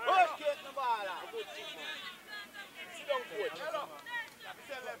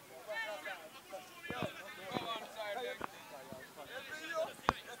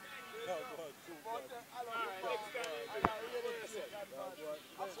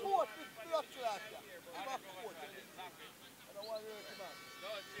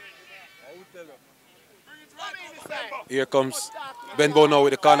 Here comes Benbow now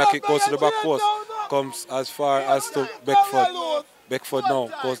with the corner kick, goes to the back post. Comes as far as to Beckford. Beckford now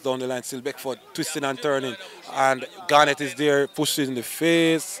goes down the line, still Beckford twisting and turning. And Garnett is there, pushing in the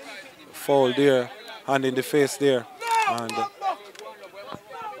face. Foul there, hand in the face there. And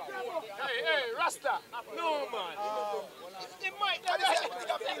Rasta. No, man. It might not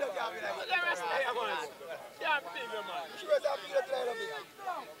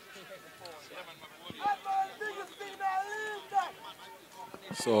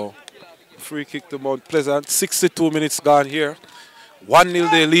so, free kick to Mount Pleasant. 62 minutes gone here. 1-0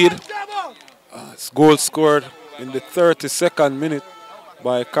 they lead. It's goal scored in the 32nd minute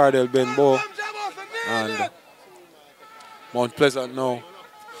by Cardell Benbow. And Mount Pleasant now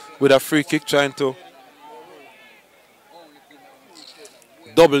with a free kick trying to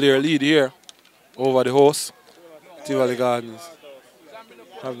double their lead here over the host. Tivoli Gardens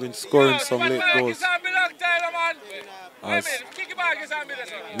have been scoring some late goals. As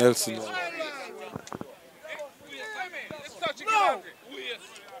Nelson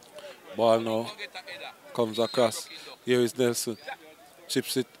ball now comes across. Here is Nelson.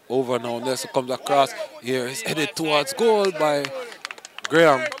 Chips it over now. Nelson comes across. Here is headed towards goal by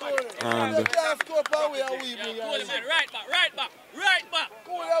Graham. And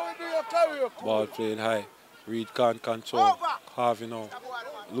ball played high. Reed can't control. Harvey now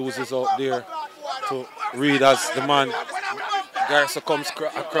loses out there to Reed as the man. Garza comes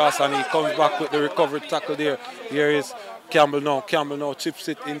across and he comes back with the recovery tackle there. Here is Campbell now. Campbell now chips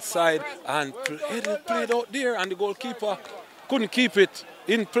it inside and played out there, and the goalkeeper couldn't keep it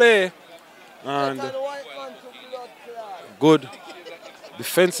in play. And good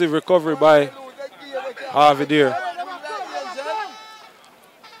defensive recovery by Harvey there.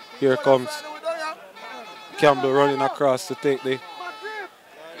 Here comes Campbell running across to take the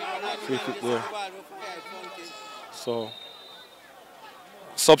free kick there. So,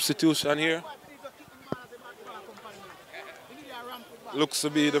 substitution here. Looks to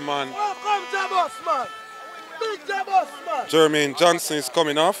be the man. Jermaine Johnson is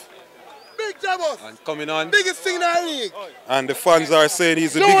coming off. And coming on. Biggest thing in the league. And the fans are saying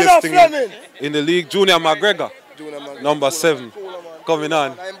he's the biggest thing in the league. Junior McGregor, number 7, coming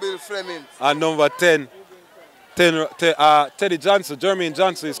on. And number 10. Teddy Johnson, Jermaine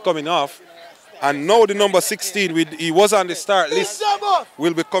Johnson is coming off. And now the number 16, he was on the start list,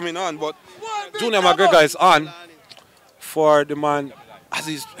 will be coming on. But Junior McGregor is on for the man as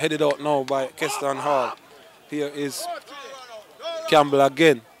he's headed out now by Keston Hall. Here is Campbell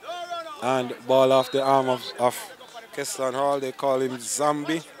again. And ball off the arm of Keston Hall. They call him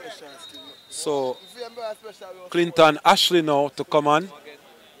Zambi. So Clinton Ashley now to come on.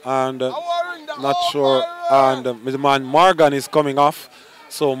 And not sure. And the man Morgan is coming off.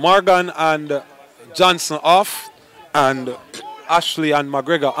 So Morgan and Johnson off, and Ashley and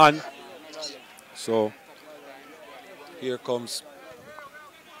McGregor on. So here comes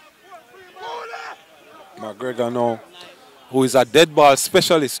McGregor now, who is a dead ball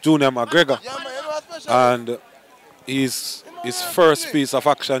specialist, Junior McGregor. And his first piece of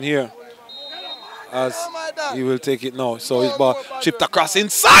action here, as he will take it now. So his ball chipped across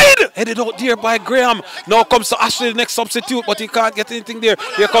inside, headed out there by Graham. Now comes to Ashley, the next substitute, but he can't get anything there.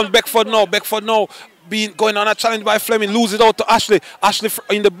 Here comes Beckford now. Beckford now going on a challenge by Fleming, loses it out to Ashley. Ashley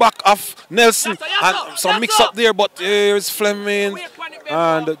in the back of Nelson, and some mix up there, but here's Fleming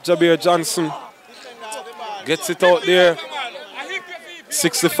and Jabir Johnson gets it out there.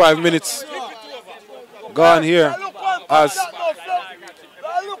 65 minutes gone here as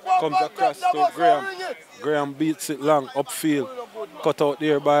comes across to Graham. Graham beats it long upfield. Cut out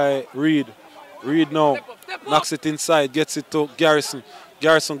there by Reed. Reed now knocks it inside, gets it to Garrison.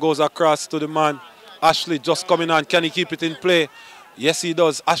 Garrison goes across to the man. Ashley just coming on. Can he keep it in play? Yes, he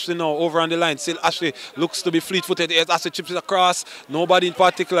does. Ashley now over on the line. Still Ashley looks to be fleet-footed. Ashley chips it across. Nobody in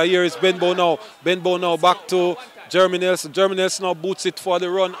particular here is Benbow now. Benbow now back to Jeremy Nelson. Jeremy Nelson now boots it for the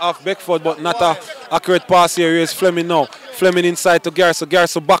run off Beckford, but not a accurate pass here. Here's Fleming now. Fleming inside to Garrison.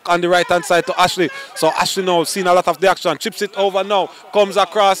 Garrison back on the right-hand side to Ashley. So Ashley now seen a lot of the action. Chips it over now. Comes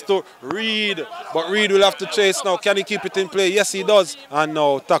across to Reed. But Reed will have to chase now. Can he keep it in play? Yes, he does. And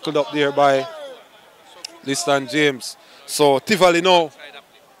now tackled up there by Liston James. So Tivoli now,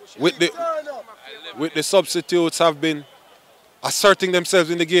 with the substitutes, have been asserting themselves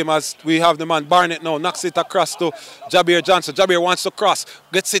in the game as we have the man Barnett now, knocks it across to Jabir Johnson. Jabir wants to cross,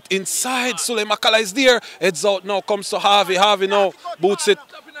 gets it inside. Sule Makala is there, heads out now, comes to Harvey. Harvey now boots it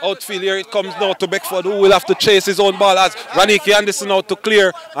outfield. Here it comes now to Beckford, who will have to chase his own ball as Raniki Anderson now to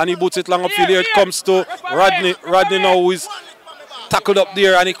clear, and he boots it long upfield. Here it comes to Rodney. Rodney now, who is tackled up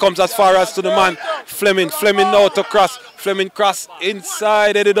there, and he comes as far as to the man Fleming. Fleming now to cross. Fleming cross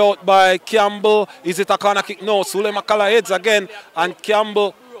inside, headed out by Campbell. Is it a corner kick? No. Sule Makala heads again, and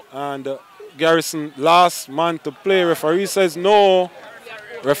Campbell and Garrison, last man to play. Referee says no.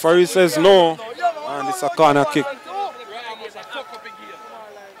 Referee says no, and it's a corner kick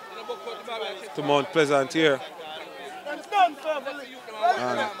to Mount Pleasant here.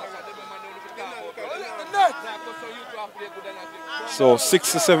 So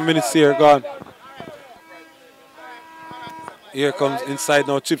 6 to 7 minutes here gone. Here comes inside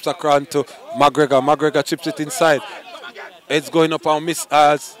now, chips across to McGregor. McGregor chips it inside. It's going up and miss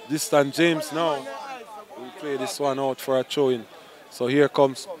as Liston James now. We play this one out for a throw-in. So here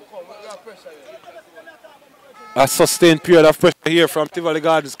comes a sustained period of pressure here from Tivoli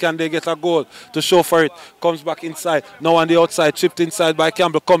Gardens. Can they get a goal to show for it? Comes back inside. Now on the outside, chipped inside by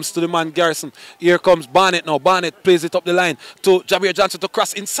Campbell. Comes to the man Garrison. Here comes Barnett now. Barnett plays it up the line to Jabir Johnson to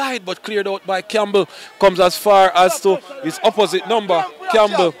cross inside, but cleared out by Campbell. Comes as far as to his opposite number,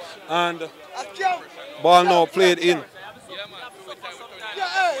 Campbell. And ball now played in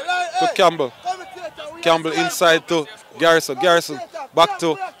to Campbell. Campbell inside to Garrison. Garrison back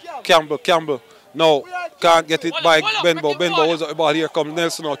to Campbell. Campbell. No, can't get it by Benbow. Benbow holds up the ball. Here comes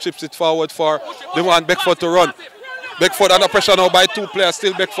Nelson now. Chips it forward for the man Beckford to run. Beckford under pressure now by two players.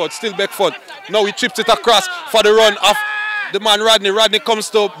 Still Beckford. Still Beckford. Now he chips it across for the run of the man Rodney. Rodney comes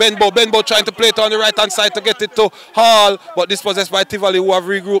to Benbow. Benbow trying to play it on the right hand side to get it to Hall. But dispossessed by Tivoli, who have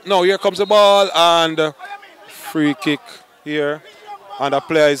regrouped now. Here comes the ball and free kick here. And the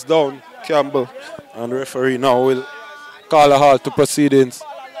player is down, Campbell. And the referee now will call a halt to proceedings.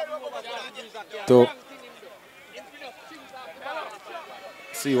 To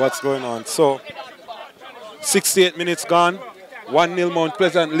see what's going on. So 68 minutes gone, 1-0 Mount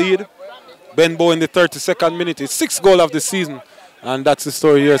Pleasant lead. Benbow in the 32nd minute. It's 6th goal of the season, and that's the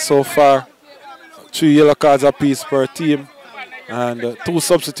story here so far. 3 yellow cards apiece per team, and 2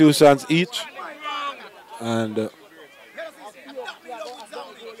 substitutions each. And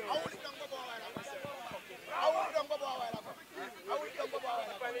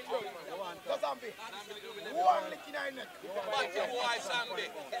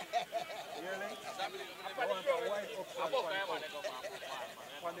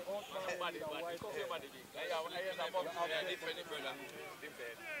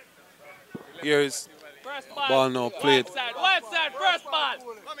here is ball now played.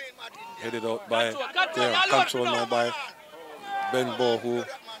 Headed out by control now by Benbow, who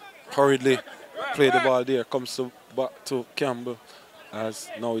hurriedly played the ball there. Comes back to Campbell. As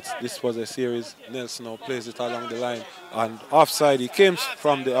now this was a series. Nelson now plays it along the line and offside. He came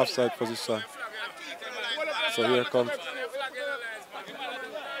from the offside position. So here comes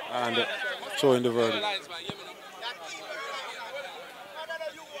and showing the verdict.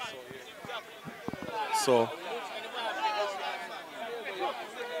 So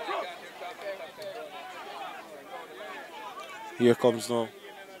here comes now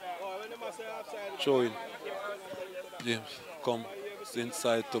showing James come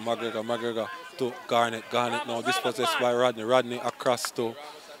inside to McGregor. McGregor to Garnett. Garnett now dispossessed by Rodney. Rodney across to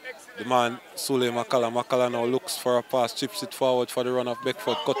the man Sule Makala. Makala now looks for a pass, chips it forward for the run of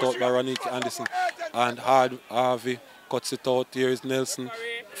Beckford, cut out by Raniki Anderson. And Harvey cuts it out. Here is Nelson.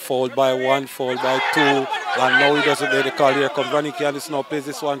 Fouled by 1, fouled by 2. And now he doesn't get the call. Here comes Raniki Anderson now plays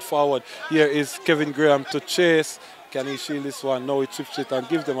this one forward. Here is Kevin Graham to chase. Can he shield this one? No, he chips it and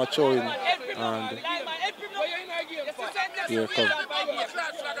gives them a throw in. And here comes.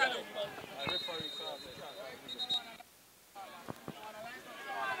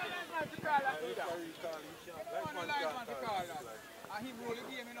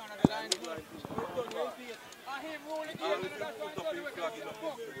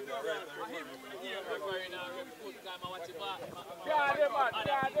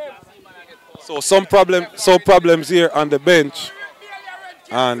 So some problems here on the bench,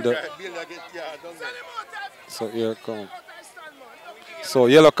 and so here come. So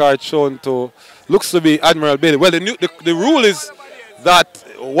yellow card shown to, looks to be Admiral Bailey. Well, the rule is that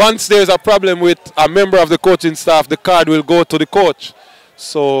once there's a problem with a member of the coaching staff, the card will go to the coach.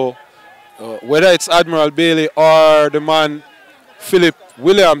 So whether it's Admiral Bailey or the man Philip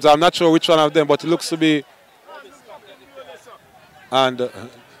Williams, I'm not sure which one of them, but it looks to be. And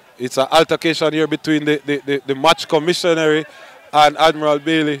it's an altercation here between the match commissioner and Admiral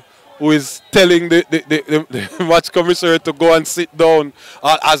Bailey, who is telling the match commissioner to go and sit down.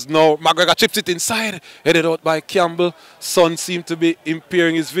 As now McGregor chips it inside, headed out by Campbell. Son seemed to be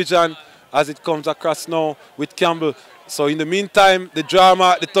impairing his vision as it comes across now with Campbell. So in the meantime, the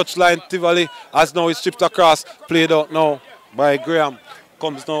drama, the touchline, Tivoli, as now is chipped across, played out now by Graham.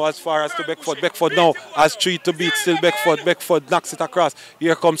 Comes now as far as to Beckford. Beckford now has 3 to beat, still Beckford. Beckford knocks it across.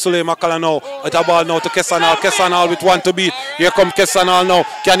 Here comes Suley McCullough now. It's a ball now to Kessanal. Kessanal with 1 to beat. Here comes Kessanal now.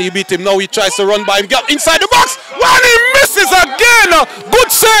 Can he beat him? Now he tries to run by him. Get inside the box. Well, he misses again.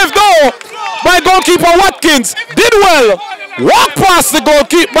 Good save though by goalkeeper Watkins. Did well. Walk past the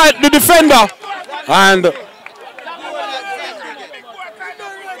goalkeeper by the defender. And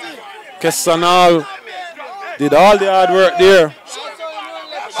Kessanal did all the hard work there.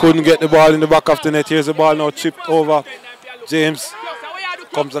 Couldn't get the ball in the back of the net. Here's the ball now chipped over. James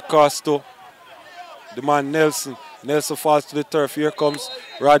comes across to the man Nelson. Nelson falls to the turf. Here comes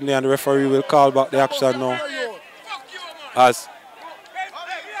Rodney, and the referee will call back the action now. As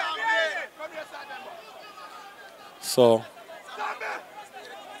so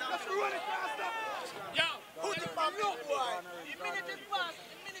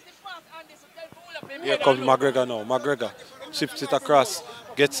here comes McGregor now. McGregor chips it across,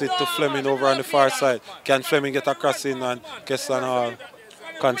 gets it to Fleming over on the far side. Can Fleming get across in, and Kessanal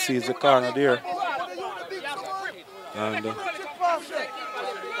concedes the corner there. And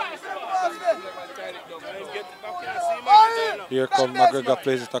here comes McGregor,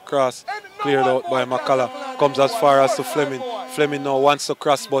 plays it across, cleared out by McCullough, comes as far as to Fleming. Fleming now wants to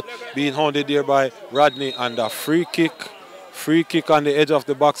cross, but being hounded there by Rodney, and a free kick on the edge of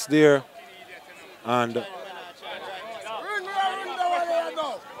the box there. And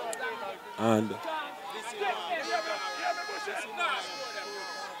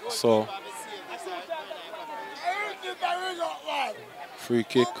so free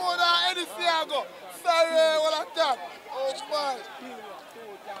kick.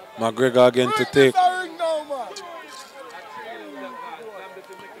 McGregor again to take.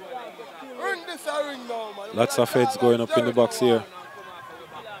 Lots of heads going up in the box here.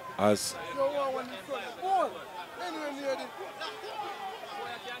 As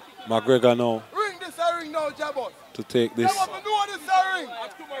McGregor now to take this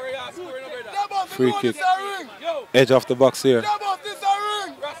free kick. Edge of the box here.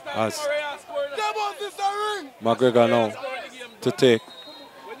 As McGregor now to take.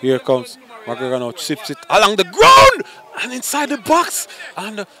 Here comes McGregor now, chips it along the ground and inside the box.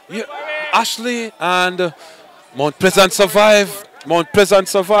 And here, Ashley and Mount Pleasant survive. Mount Pleasant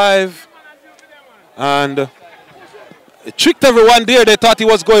survive. And it tricked everyone there. They thought he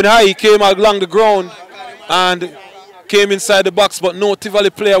was going high. He came along the ground and came inside the box, but no Tivoli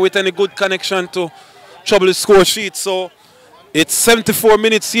player with any good connection to trouble the score sheet. So it's 74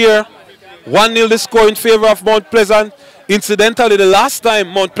 minutes here. 1-0 the score in favor of Mount Pleasant. Incidentally, the last time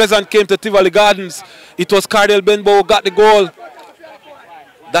Mount Pleasant came to Tivoli Gardens, it was Cardell Benbow who got the goal.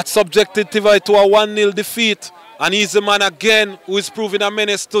 That subjected Tivoli to a 1-0 defeat. And he's the man again who is proving a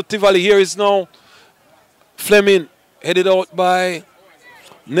menace to Tivoli. Here is now Fleming, headed out by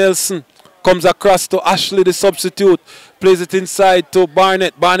Nelson. Comes across to Ashley, the substitute. Plays it inside to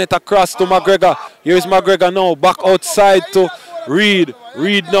Barnett. Barnett across to McGregor. Here's McGregor now. Back outside to Reed.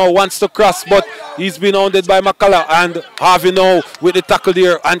 Reed now wants to cross, but he's been hounded by McCullough. And Harvey now with the tackle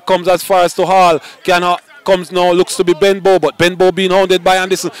there and comes as far as to Hall. Comes now, looks to be Benbow, but Benbow being hounded by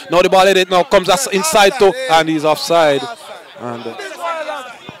Anderson. Now the ball headed now comes as inside to, and he's offside. And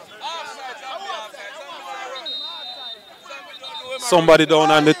somebody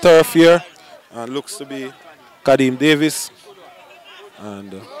down on the turf here, and looks to be Kadeem Davis.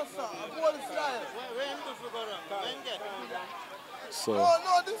 And so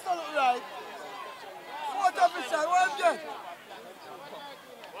no, this is not right. What official? What again?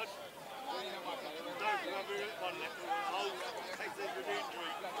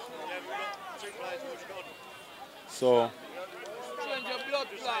 so change your blood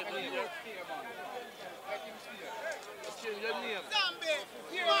clot name. Change your name.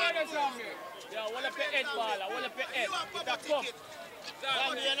 Yeah, what up your head, baller? What up your head? It's a cup.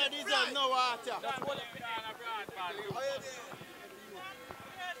 Zombie, you don't deserve no water.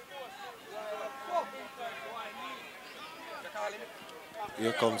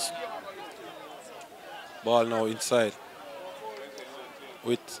 Here comes ball now inside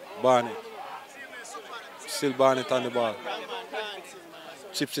with Barnett. Still Barnett on the ball.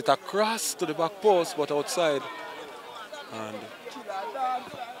 Chips it across to the back post, but outside. And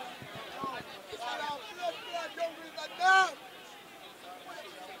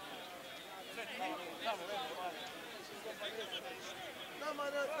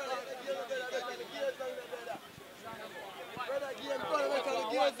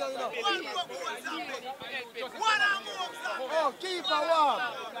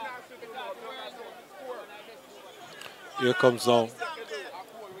here comes now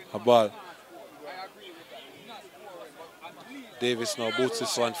a ball. Davis now boots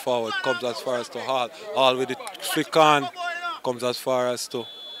this one forward, comes as far as to Hall. Hall with the flick on, comes as far as to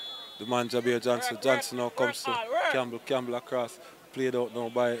the man Jabir Johnson. Johnson now comes to Campbell. Campbell across, played out now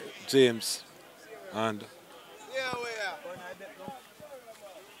by James. And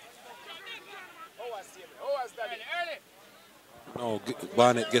no,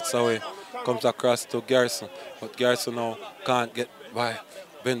 Barnett gets away, comes across to Garrison, but Garrison now can't get by.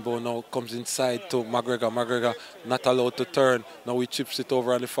 Benbow now comes inside to McGregor. McGregor not allowed to turn. Now he chips it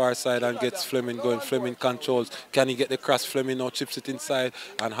over on the far side and gets Fleming going. Fleming controls. Can he get the cross? Fleming now chips it inside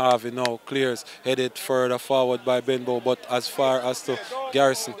and Harvey now clears. Headed further forward by Benbow, but as far as to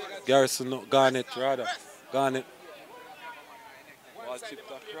Garrison. Garrison, no, Garnett rather. Garnett. Ball chipped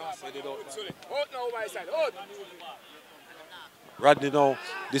across, headed out. Rodney now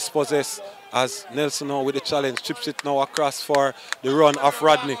dispossessed as Nelson now with the challenge. Chips it now across for the run of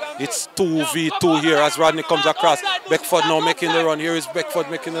Rodney. It's 2v2 here as Rodney comes across. Beckford now making the run. Here is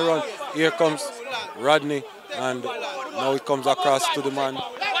Beckford making the run. Here comes Rodney and now he comes across to the man. To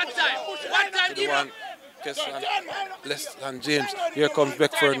the one. Less than James. Here comes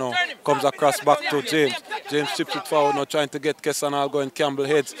Beckford now. Comes across back to James. James chips it forward now, trying to get Kessanal going. Campbell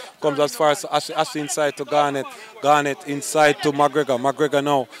heads. Comes as far as Ashley inside to Garnett. Garnett inside to McGregor. McGregor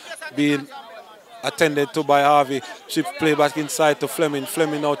now being attended to by Harvey. Chip play back inside to Fleming.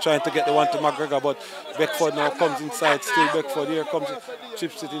 Fleming now trying to get the one to McGregor, but Beckford now comes inside. Still Beckford. Here comes,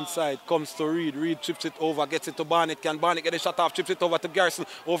 chips it inside. Comes to Reed. Reed chips it over, gets it to Barnett. Can Barnett get a shot off? Chips it over to Garrison.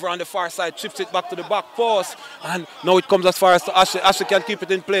 Over on the far side. Chips it back to the back post. And now it comes as far as to Ashley. Ashley can keep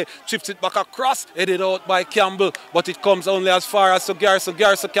it in play. Chips it back across. Headed out by Campbell, but it comes only as far as to Garrison.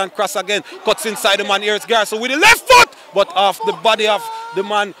 Garrison can cross again. Cuts inside the man. Here's Garrison with the left foot, but off the body of the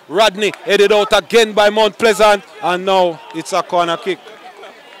man Rodney. Headed out again by Mount Pleasant, and now it's a corner kick.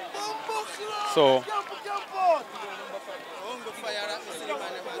 So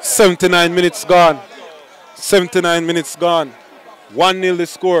 79 minutes gone. 79 minutes gone. 1-0 the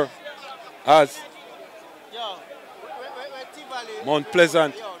score as Mount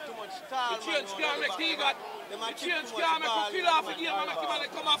Pleasant.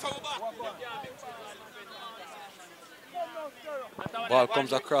 Ball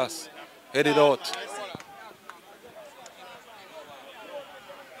comes across, headed out.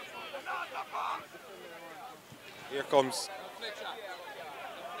 Here comes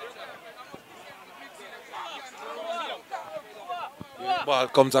ball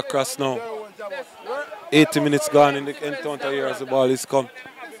comes across now. 80 minutes gone in the encounter here as the ball is come.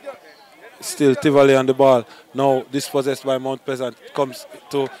 Still Tivoli on the ball. Now dispossessed by Mount Pleasant. Comes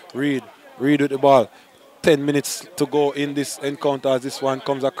to Reed. Reed with the ball. 10 minutes to go in this encounter as this one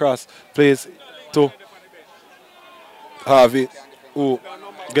comes across. Plays to Harvey, who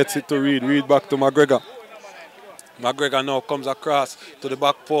gets it to Reed. Reed back to McGregor. McGregor now comes across to the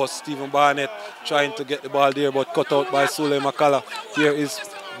back post. Stephen Barnett trying to get the ball there, but cut out by Sule McCullough. Here is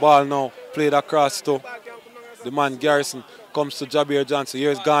ball now played across to the man Garrison. Comes to Jabir Johnson.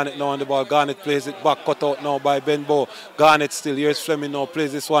 Here's Garnett now on the ball. Garnett plays it back, cut out now by Benbow. Garnett still. Here's Fleming now,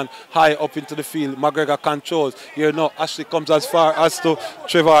 plays this one high up into the field. McGregor controls. Here now Ashley comes as far as to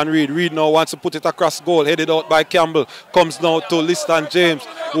Trevor and Reed. Reed now wants to put it across goal. Headed out by Campbell. Comes now to Liston James,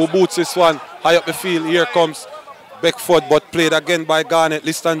 who boots this one high up the field. Here comes Beckford, but played again by Garnett.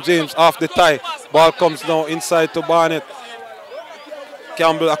 Liston James off the tie. Ball comes now inside to Barnett.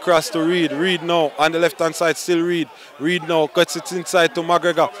 Campbell across to Reed. Reed now on the left hand side, still Reed. Reed now cuts it inside to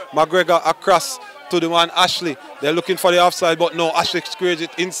McGregor. McGregor across to the man Ashley. They're looking for the offside, but no, Ashley squares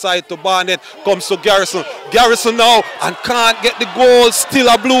it inside to Barnett. Comes to Garrison. Garrison now and can't get the goal. Still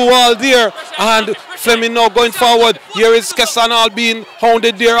a blue wall there. And Fleming now going forward. Here is Kessanal being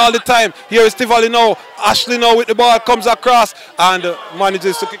hounded there all the time. Here is Tivoli now. Ashley now with the ball comes across and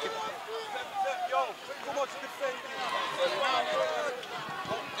manages to kick it.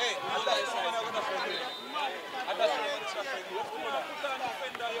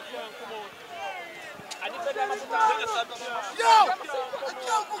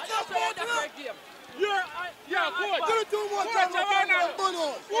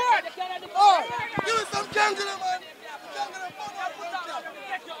 Give me some jungle, man.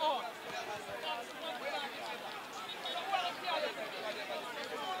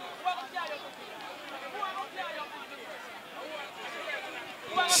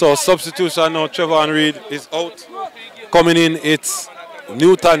 So substitution now, Trevor Reed is out. Coming in, it's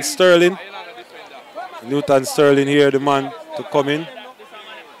Newton Sterling. Newton Sterling here, the man to come in.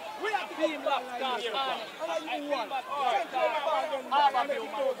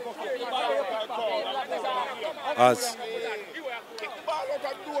 As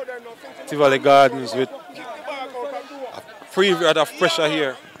Tivoli Gardens with a period of pressure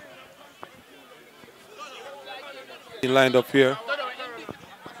here. Lined up here.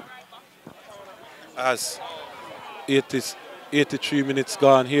 As 83 minutes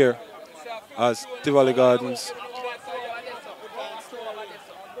gone here. As Tivoli Gardens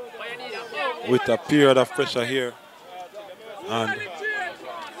with a period of pressure here. And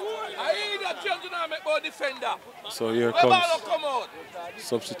so here comes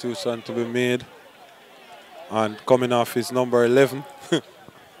substitution to be made. And coming off is number 11.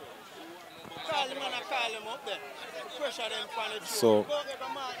 So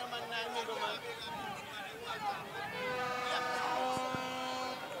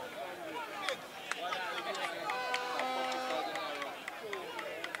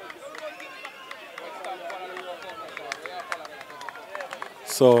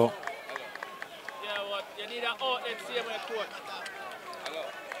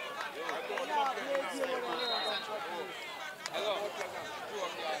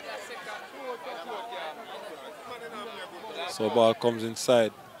So ball comes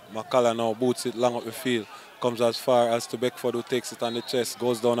inside. McCullough now boots it long up the field. Comes as far as to Beckford, who takes it on the chest.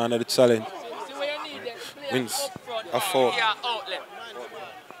 Goes down under the challenge. Wins a foul.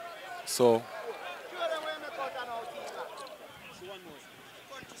 So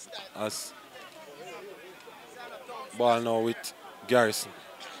as ball now with Garrison.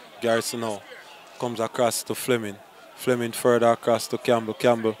 Garrison now comes across to Fleming. Fleming further across to Campbell.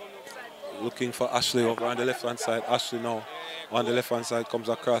 Campbell looking for Ashley over on the left hand side. Ashley now on the left hand side comes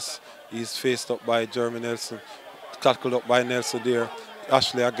across. He's faced up by Jeremy Nelson. Tackled up by Nelson there.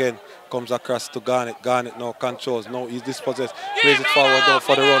 Ashley again comes across to Garnett. Garnett now controls. Now he's dispossessed. Plays it forward now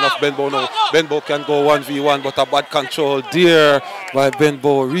for the run of Benbow now. Benbow can go 1v1, but a bad control there by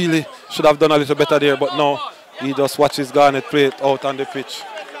Benbow. Really should have done a little better there, but no. He just watches Garnett play it out on the pitch.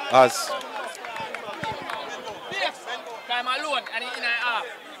 As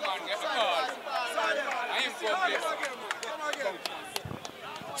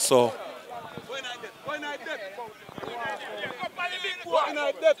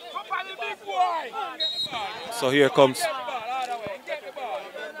so here comes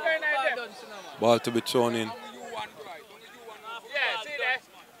ball to be thrown in.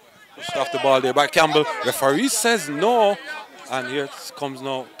 Pushed off the ball there by Campbell. Referee says no. And here it comes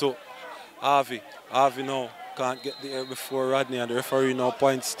now to Harvey. Harvey now can't get there before Rodney, and the referee now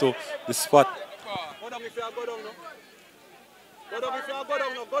points to the spot.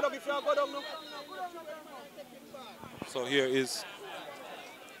 So here is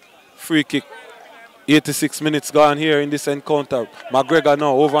free kick. 86 minutes gone here in this encounter. McGregor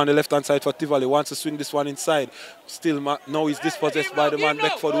now over on the left-hand side for Tivoli. Wants to swing this one inside. Still now he's dispossessed by the man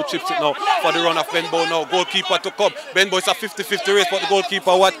Beckford, who chips it now for the run of Benbow now. Goalkeeper to come. Benbow is a 50-50 race, but the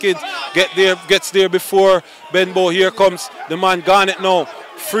goalkeeper Watkins gets there before Benbow. Here comes the man Garnett now.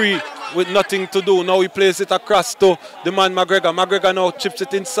 Free with nothing to do. Now he plays it across to the man McGregor. McGregor now chips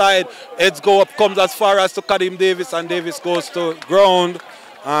it inside. Heads go up, comes as far as to Kadim Davis, and Davis goes to ground.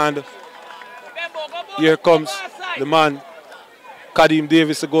 And here comes the man Kadim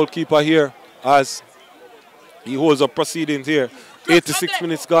Davis, the goalkeeper here, as he holds up proceedings here. 86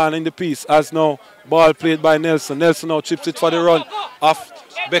 minutes gone in the piece, as now ball played by Nelson. Nelson now chips it for the run off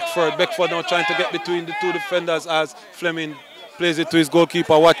Beckford. Beckford now trying to get between the two defenders as Fleming plays it to his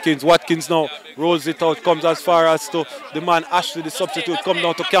goalkeeper Watkins. Watkins now rolls it out, comes as far as to the man Ashley, the substitute, comes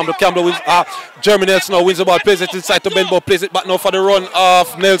down to Campbell. Campbell wins. Jeremy Nelson now wins the ball, plays it inside to Benbow, plays it back now for the run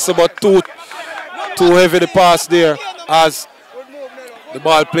of Nelson, but Too heavy the pass there as the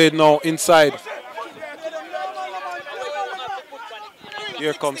ball played now inside.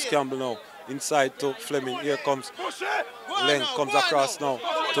 Here comes Campbell now. Inside to Fleming. Here comes Leng. Comes across now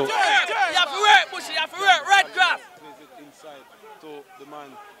to... You have to work, Bushy. You have to work. Red cross. Inside to the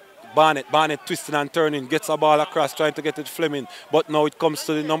man. Barnett twisting and turning, gets a ball across, trying to get it to Fleming. But now it comes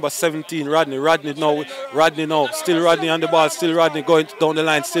to the number 17, Rodney. Rodney now, still Rodney on the ball, still Rodney going down the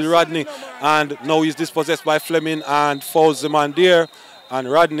line, still Rodney. And now he's dispossessed by Fleming and fouls the man there.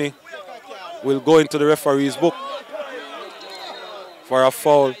 And Rodney will go into the referee's book for a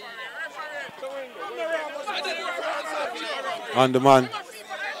foul on the man,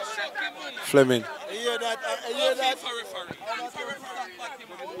 Fleming.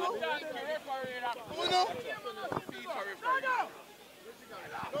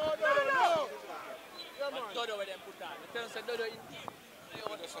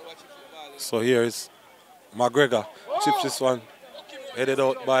 So here is McGregor, chips this one, headed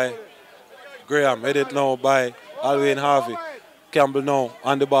out by Graham, headed now by Alwyn Harvey. Campbell now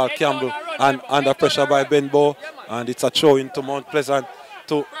on the ball, Campbell, and under pressure by Benbow, and it's a throw into Mount Pleasant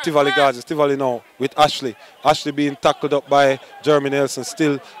to Tivoli Gardens. Tivoli now with Ashley. Ashley being tackled up by Jeremy Nelson.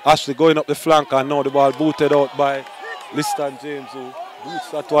 Still Ashley going up the flank, and now the ball booted out by Liston James, who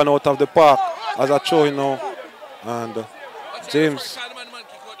boots that one out of the park as a throw now. And James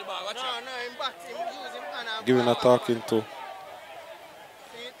giving a talking to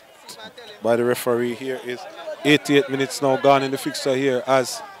by the referee. Here is 88 minutes now gone in the fixture here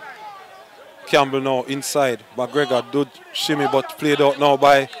as Campbell now inside. McGregor did shimmy but played out now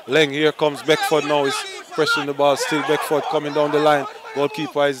by Leng. Here comes Beckford now, is pressing the ball. Still Beckford coming down the line.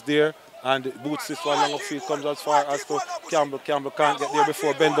 Goalkeeper is there and boots this one long upfield, comes as far as to Campbell. Campbell can't get there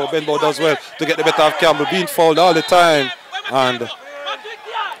before Benbow. Benbow does well to get the better of Campbell, being fouled all the time. And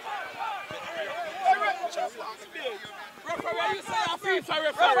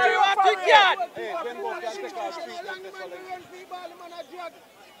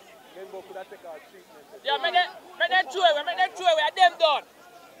yeah, make that two away, them done.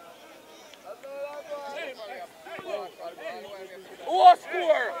 Who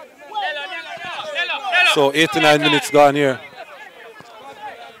score? so 89 minutes gone here.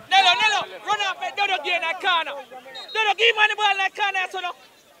 Nello, run up and Dodo again that corner. Dodo, give him the ball in that corner, so no.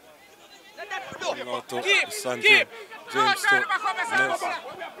 Let that do. Keep. James to Nelson.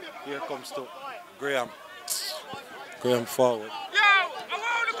 Here comes to Graham. Graham forward. Yo, I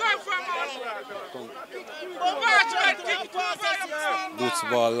want to go from Boots the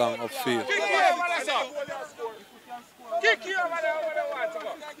ball long upfield. Kick you over there.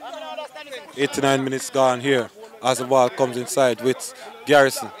 89 minutes gone here as the ball comes inside with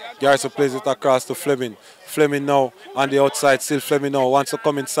Garrison. Garrison plays it across to Fleming. Fleming now on the outside, still Fleming now wants to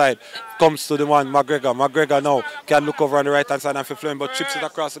come inside. Comes to the man, McGregor. McGregor now can look over on the right hand side and for Fleming, but chips it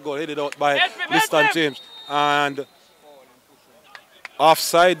across the goal, headed out by Liston James. And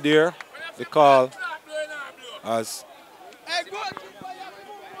offside there, the call as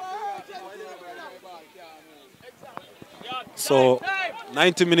so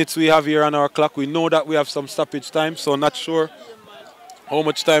 90 minutes we have here on our clock. We know that we have some stoppage time, so not sure how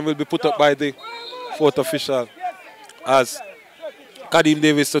much time will be put up by the fourth official as Kadim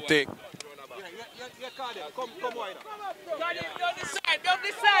Davis to take.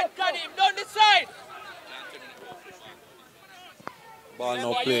 Don't decide. Ball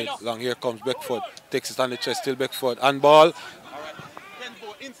now played long. Here comes Beckford. Takes it on the chest. Still Beckford. And ball.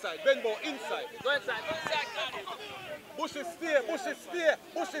 Benbow inside. Go inside. Bushes steer.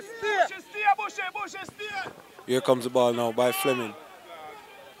 Here comes the ball now by Fleming.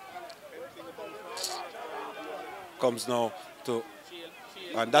 Comes now to,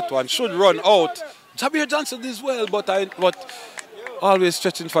 and that one should run out. Jabir Johnson is well, but always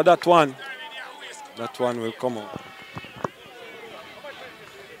stretching for that one. That one will come out.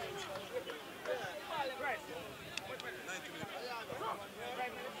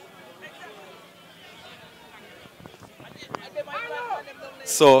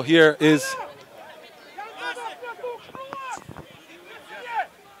 So here is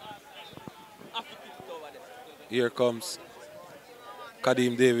here comes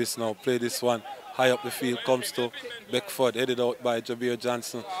Kadim Davis now. Play this one high up the field. Comes to Beckford, headed out by Jabir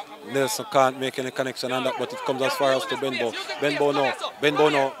Johnson. Nelson can't make any connection on that, but it comes as far as to Benbow. Benbow now.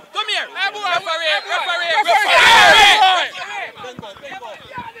 Come here.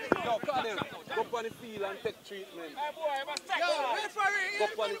 Go up on the field and take treatment.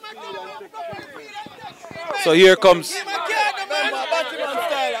 So here comes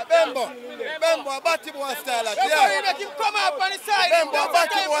Bembo boy, batty boy style. Referee make him come up on the side. Them boy,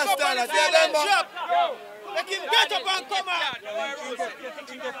 batty boy style. Them boy. Make him get up and come out. He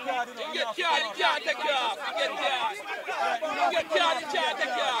get card, he can't take you off. He get card. He get card, he can't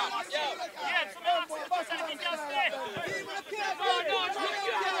take you off. Yes, he can stay.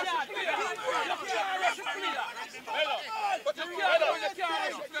 But you can't do the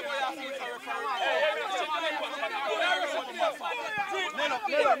card.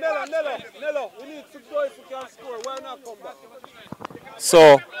 Nello, we need to go if we can score. Why not come back?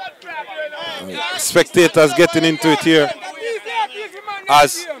 So, spectators getting into it here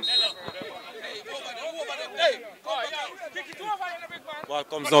as ball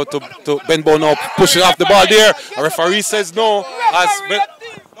comes now to Benbow now, pushing off the ball there. A referee says no.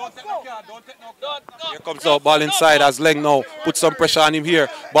 Here comes the ball inside as Leng now puts some pressure on him here.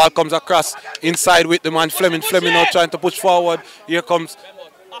 Ball comes across inside with the man Fleming. Fleming now trying to push forward. Here comes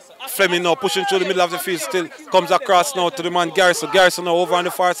Fleming now pushing through the middle of the field, still comes across now to the man Garrison. Garrison now over on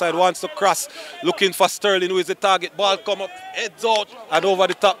the far side wants to cross, looking for Sterling who is the target. Ball come up, heads out and over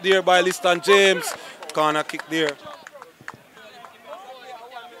the top there by Liston James. Corner kick there.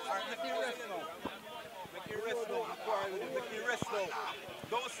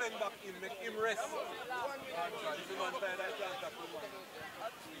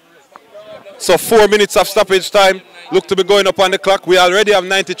 So 4 minutes of stoppage time look to be going up on the clock. We already have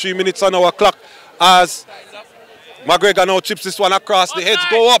 93 minutes on our clock as McGregor now chips this one across. The heads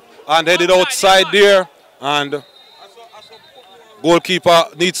go up and headed outside there. And goalkeeper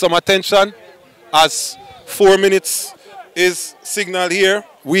needs some attention as 4 minutes is signaled here.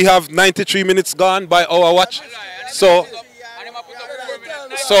 We have 93 minutes gone by our watch. So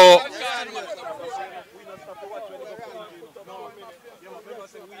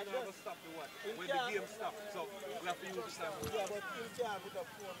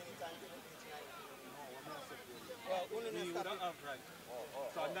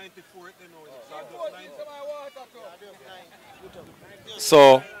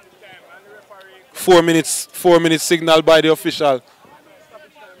So 4 minutes signal by the official.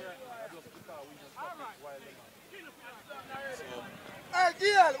 Hey,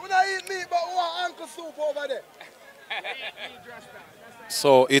 Giel, we don't eat meat, but we want uncle soup over there.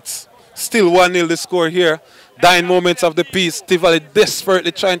 So it's still 1-0 the score here. Dying moments of the piece. Tivoli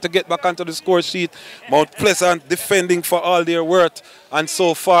desperately trying to get back onto the score sheet. Mount Pleasant defending for all their worth. And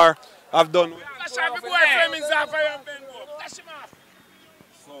so far, I've done.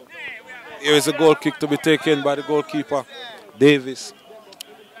 Here is a goal kick to be taken by the goalkeeper, Davis.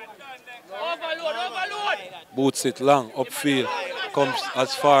 Boots it long, upfield. Comes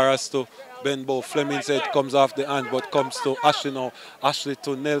as far as to Benbow. Fleming's head comes off the hand, but comes to Ashley now. Ashley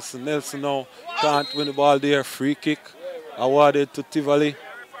to Nelson. Nelson now can't win the ball there. Free kick awarded to Tivoli.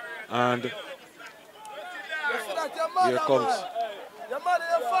 And here comes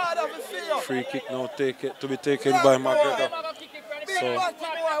free kick now to be taken by McGregor. So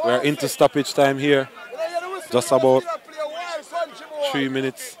we're into stoppage time here. Just about 3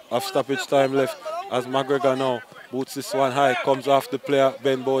 minutes of stoppage time left as McGregor now boots this one high, comes off the player,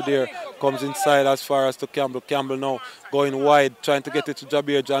 Benbow there, comes inside as far as to Campbell. Campbell now going wide, trying to get it to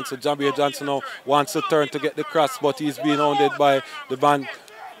Jabier Johnson. Jabier Johnson now wants to turn to get the cross, but he's being hounded by the man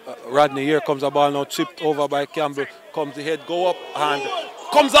Rodney. Here comes the ball now, chipped over by Campbell. Comes the head, go up, and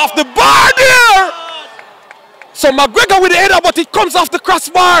comes off the bar there! So McGregor with the header, but it comes off the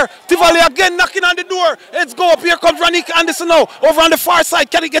crossbar. Tivoli again knocking on the door. Heads go up. Here comes Ranik Anderson now. Over on the far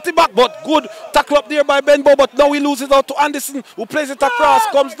side. Can he get it back? But good tackle up there by Benbow. But now he loses out to Anderson, who plays it across.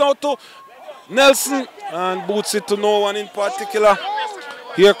 Comes down to Nelson and boots it to no one in particular.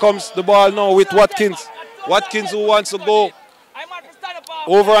 Here comes the ball now with Watkins. Watkins who wants to go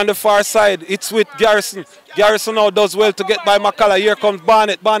over on the far side. It's with Garrison. Garrison now does well to get by McCullough. Here comes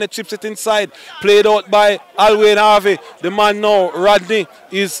Barnett. Barnett chips it inside. Played out by Alwyn Harvey. The man now, Rodney,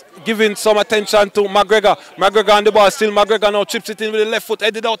 is giving some attention to McGregor. McGregor on the ball. Still McGregor now chips it in with the left foot.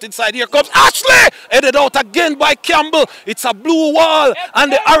 Headed out inside. Here comes Ashley. Headed out again by Campbell. It's a blue wall.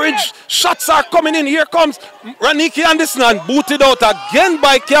 And the orange shots are coming in. Here comes Raniki Anderson. And booted out again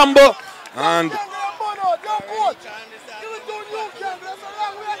by Campbell. And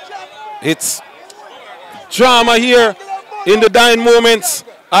it's drama here in the dying moments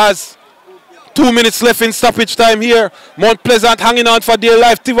as 2 minutes left in stoppage time here. Mount Pleasant hanging on for dear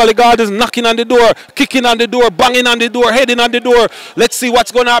life. Tivoli Gardens knocking on the door, kicking on the door, banging on the door, heading on the door. Let's see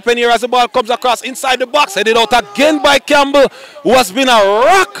what's going to happen here as the ball comes across inside the box. Headed out again by Campbell, who has been a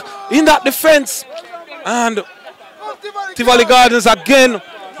rock in that defense. And Tivoli Gardens again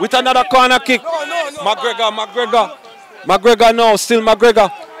with another corner kick. McGregor now, still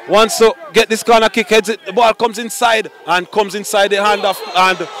McGregor. wants to get this corner kick, heads it, the ball comes inside and comes inside the hand of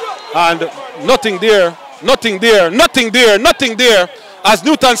and nothing there, nothing there, nothing there, nothing there. As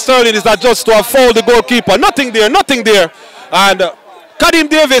Newton Sterling is adjusted to have fouled the goalkeeper. Nothing there, nothing there. And Kadim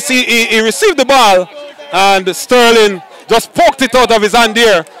Davis, he received the ball and Sterling just poked it out of his hand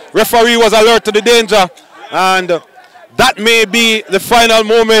there. Referee was alert to the danger, and that may be the final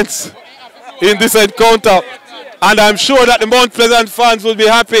moments in this encounter. And I'm sure that the Mount Pleasant fans will be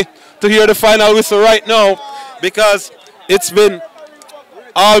happy to hear the final whistle right now, because it's been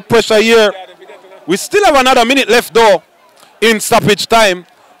all pressure here. We still have another minute left though in stoppage time,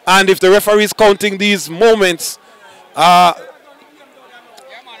 and if the referee is counting these moments,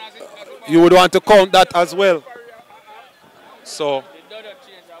 you would want to count that as well. So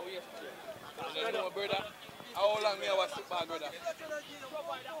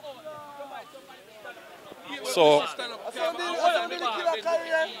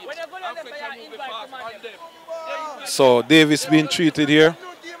So Davis being treated here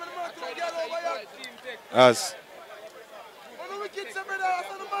as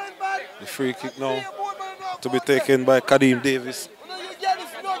the free kick now to be taken by Kadim Davis.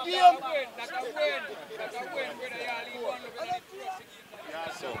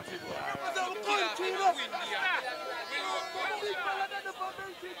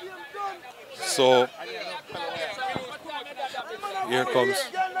 So here comes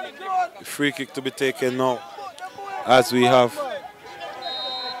the free kick to be taken now, as we have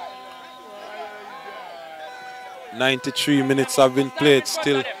 93 minutes have been played.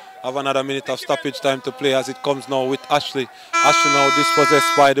 Still have another minute of stoppage time to play as it comes now with Ashley. Ashley now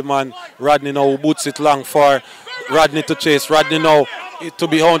dispossessed by the man Rodney now, who boots it long for Rodney to chase. Rodney now to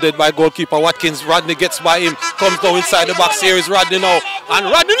be hounded by goalkeeper Watkins. Rodney gets by him, comes down inside the box. Here is Rodney now, and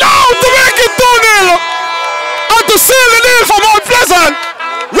Rodney now to make it 2-0 and to seal the deal for Mount Pleasant.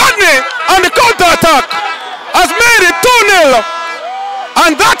 Rodney on the counter-attack has made it 2-0,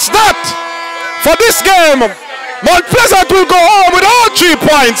 and that's that for this game. Mount Pleasant will go home with all 3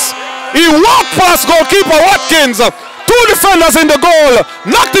 points. He walked past goalkeeper Watkins, 2 defenders in the goal,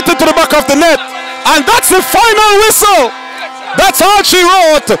 knocked it into the back of the net, and that's the final whistle. That's all she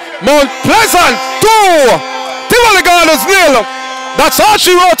wrote. Mount Pleasant 2, Tivoli Gardens 0. That's all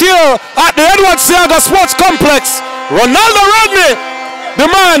she wrote here at the Edward Siaga Sports Complex. Ronaldo Rodney, the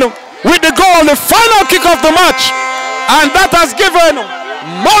man with the goal, the final kick of the match, and that has given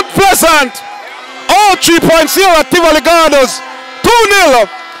Mount Pleasant all 3 points here at Tivoli Gardens, 2-0.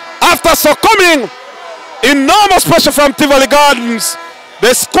 After succumbing enormous pressure from Tivoli Gardens,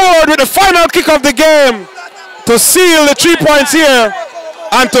 they scored with the final kick of the game to seal the 3 points here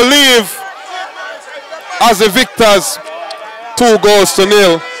and to leave as the victors,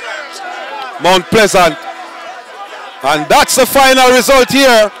 2-0. Mount Pleasant. And that's the final result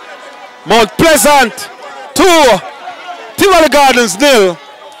here. Mount Pleasant 2, Tivoli Gardens 0.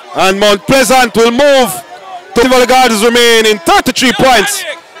 And Mount Pleasant will move to Tivoli Gardens remaining 33 points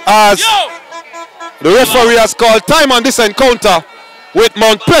as the referee has called time on this encounter, with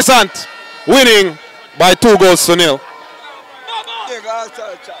Mount Pleasant winning by 2-0.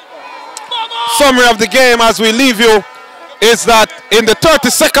 Summary of the game as we leave you is that in the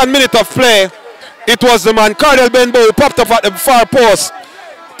 32nd minute of play, it was the man Cardell Benbow who popped up at the far post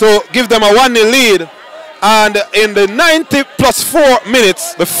to give them a 1-0 lead. And in the 90+4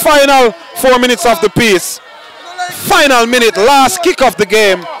 minutes, the final 4 minutes of the piece, final minute, last kick of the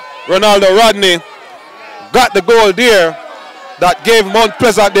game, Ronaldo Rodney got the goal there that gave Mount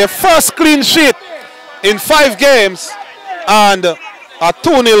Pleasant their first clean sheet in 5 games and a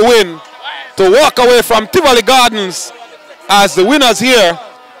 2-0 win to walk away from Tivoli Gardens as the winners here,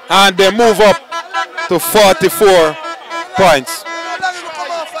 and they move up to 44 points.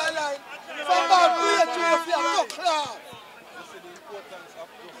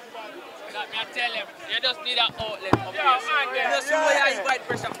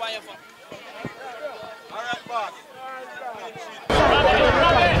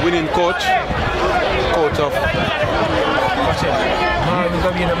 Winning coach of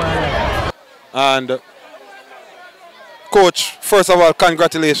and coach, first of all,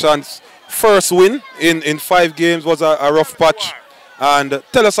 congratulations. First win in 5 games was a rough patch, and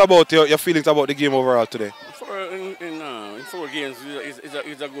tell us about your feelings about the game overall today. In 4 games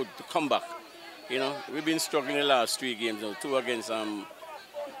it's a good comeback. You know, we've been struggling the last 3 games, 2 against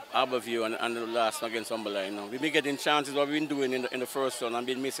Arborview and the last one against Umberland. You know, we've been getting chances, what we've been doing in the first round and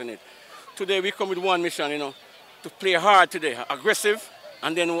been missing it. Today we come with one mission, you know, to play hard today, aggressive,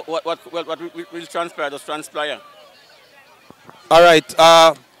 and then what will transpire, just transpire. All right,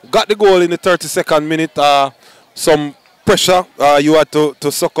 got the goal in the 32nd minute. Some pressure. You had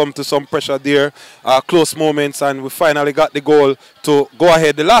to succumb to some pressure there, close moments, and we finally got the goal to go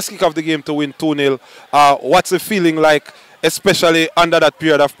ahead. The last kick of the game to win 2-0. What's the feeling like, especially under that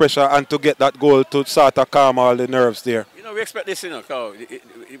period of pressure, and to get that goal to sort of calm all the nerves there? You know, we expect this, you know, because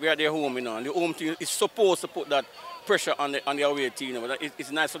we are their home, you know, and the home team is supposed to put that pressure on the away team. You know, but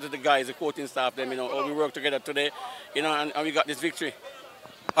it's nice for the guys, the coaching staff, them, you know, how we work together today, you know, and we got this victory.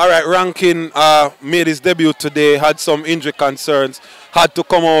 All right, Rankin made his debut today, had some injury concerns, had to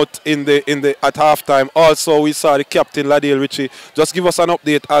come out at halftime. Also, we saw the captain, Ladale Ritchie. Just give us an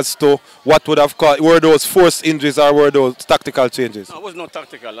update as to what would have caused, were those forced injuries or were those tactical changes? No, it was not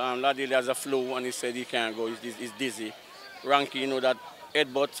tactical. Ladale has a flu and he said he can't go, he's dizzy. Rankin, you know, that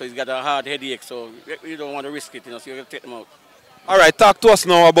headbutt, so he's got a hard headache, so we don't want to risk it, you know, so you have to take him out. All right, talk to us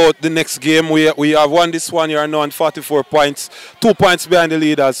now about the next game. We have won this one. You are now on 44 points, 2 points behind the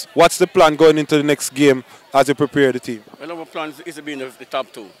leaders. What's the plan going into the next game as you prepare the team? Well, our plan is to be in the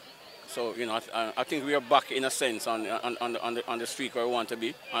top 2. So, you know, I think we are back in a sense on the streak where we want to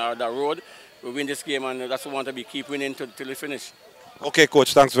be, on that road. We win this game, and that's what we want to be. Keep winning till we finish. Okay,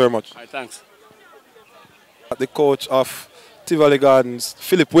 Coach. Thanks very much. All right, thanks. The coach of Tivoli Gardens,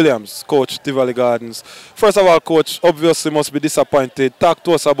 Philip Williams, coach Tivoli Gardens. First of all, coach, obviously must be disappointed. Talk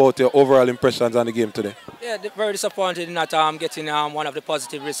to us about your overall impressions on the game today. Yeah, very disappointed in not getting one of the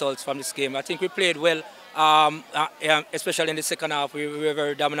positive results from this game. I think we played well, especially in the second half. We were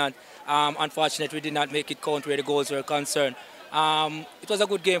very dominant. Unfortunately, we did not make it count where the goals were concerned. It was a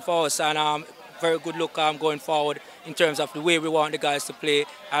good game for us, and very good look going forward in terms of the way we want the guys to play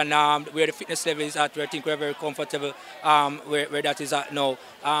and where the fitness level is at. I think we're very comfortable where that is at now.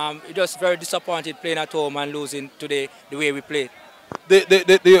 Just very disappointed playing at home and losing today the way we played.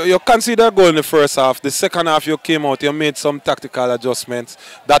 You consider goal in the first half. The second half you came out, you made some tactical adjustments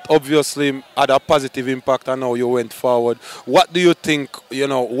that obviously had a positive impact, and now you went forward. What do you think, you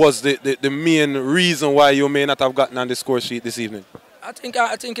know, was the main reason why you may not have gotten on the score sheet this evening? I think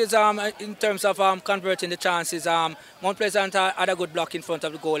it's in terms of converting the chances. Mount Pleasant had a good block in front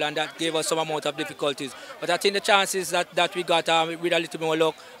of the goal, and that gave us some amount of difficulties. But I think the chances that we got with a little bit more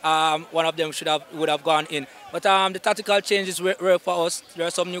luck, one of them would have gone in. But the tactical changes were for us. There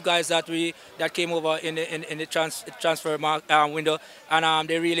are some new guys that came over in the transfer window, and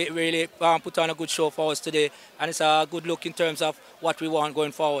they really put on a good show for us today. And it's a good look in terms of what we want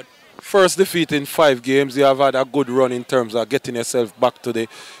going forward. First defeat in 5 games. You have had a good run in terms of getting yourself back to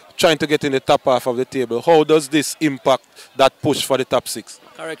trying to get in the top half of the table. How does this impact that push for the top 6?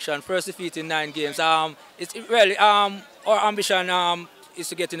 Correction. First defeat in 9 games. It's really our ambition is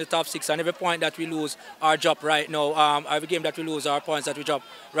to get in the top 6, and every point that we lose, our drop right now. Every game that we lose, our points that we drop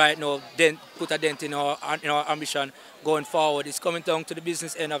right now, then put a dent in our ambition going forward. It's coming down to the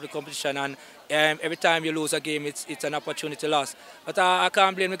business end of the competition, and every time you lose a game, it's an opportunity lost. But I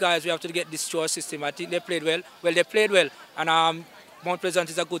can't blame the guys. We have to get this to our system. I think they played well. Well, they played well, and Mount Pleasant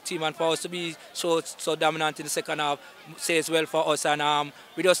is a good team, and for us to be so dominant in the second half says well for us. And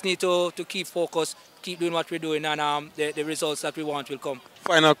we just need to keep focused, keep doing what we're doing, and the results that we want will come.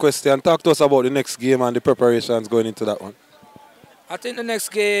 Final question. Talk to us about the next game and the preparations going into that one. I think the next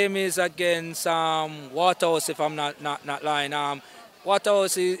game is against Waterhouse, if I'm not lying.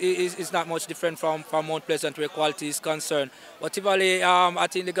 Waterhouse is not much different from Mount Pleasant where quality is concerned. But Tivoli, I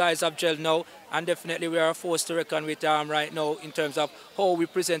think the guys have gelled now, and definitely we are a force to reckon with right now in terms of how we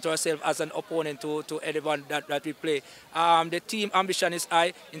present ourselves as an opponent to anyone that we play. The team ambition is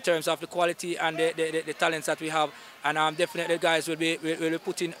high in terms of the quality and the talents that we have, and definitely the guys will be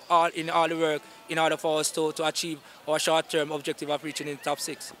putting all the work in order for us to achieve our short-term objective of reaching in the top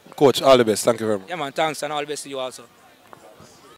 6. Coach, all the best. Thank you very much. Yeah, man, thanks, and all the best to you also.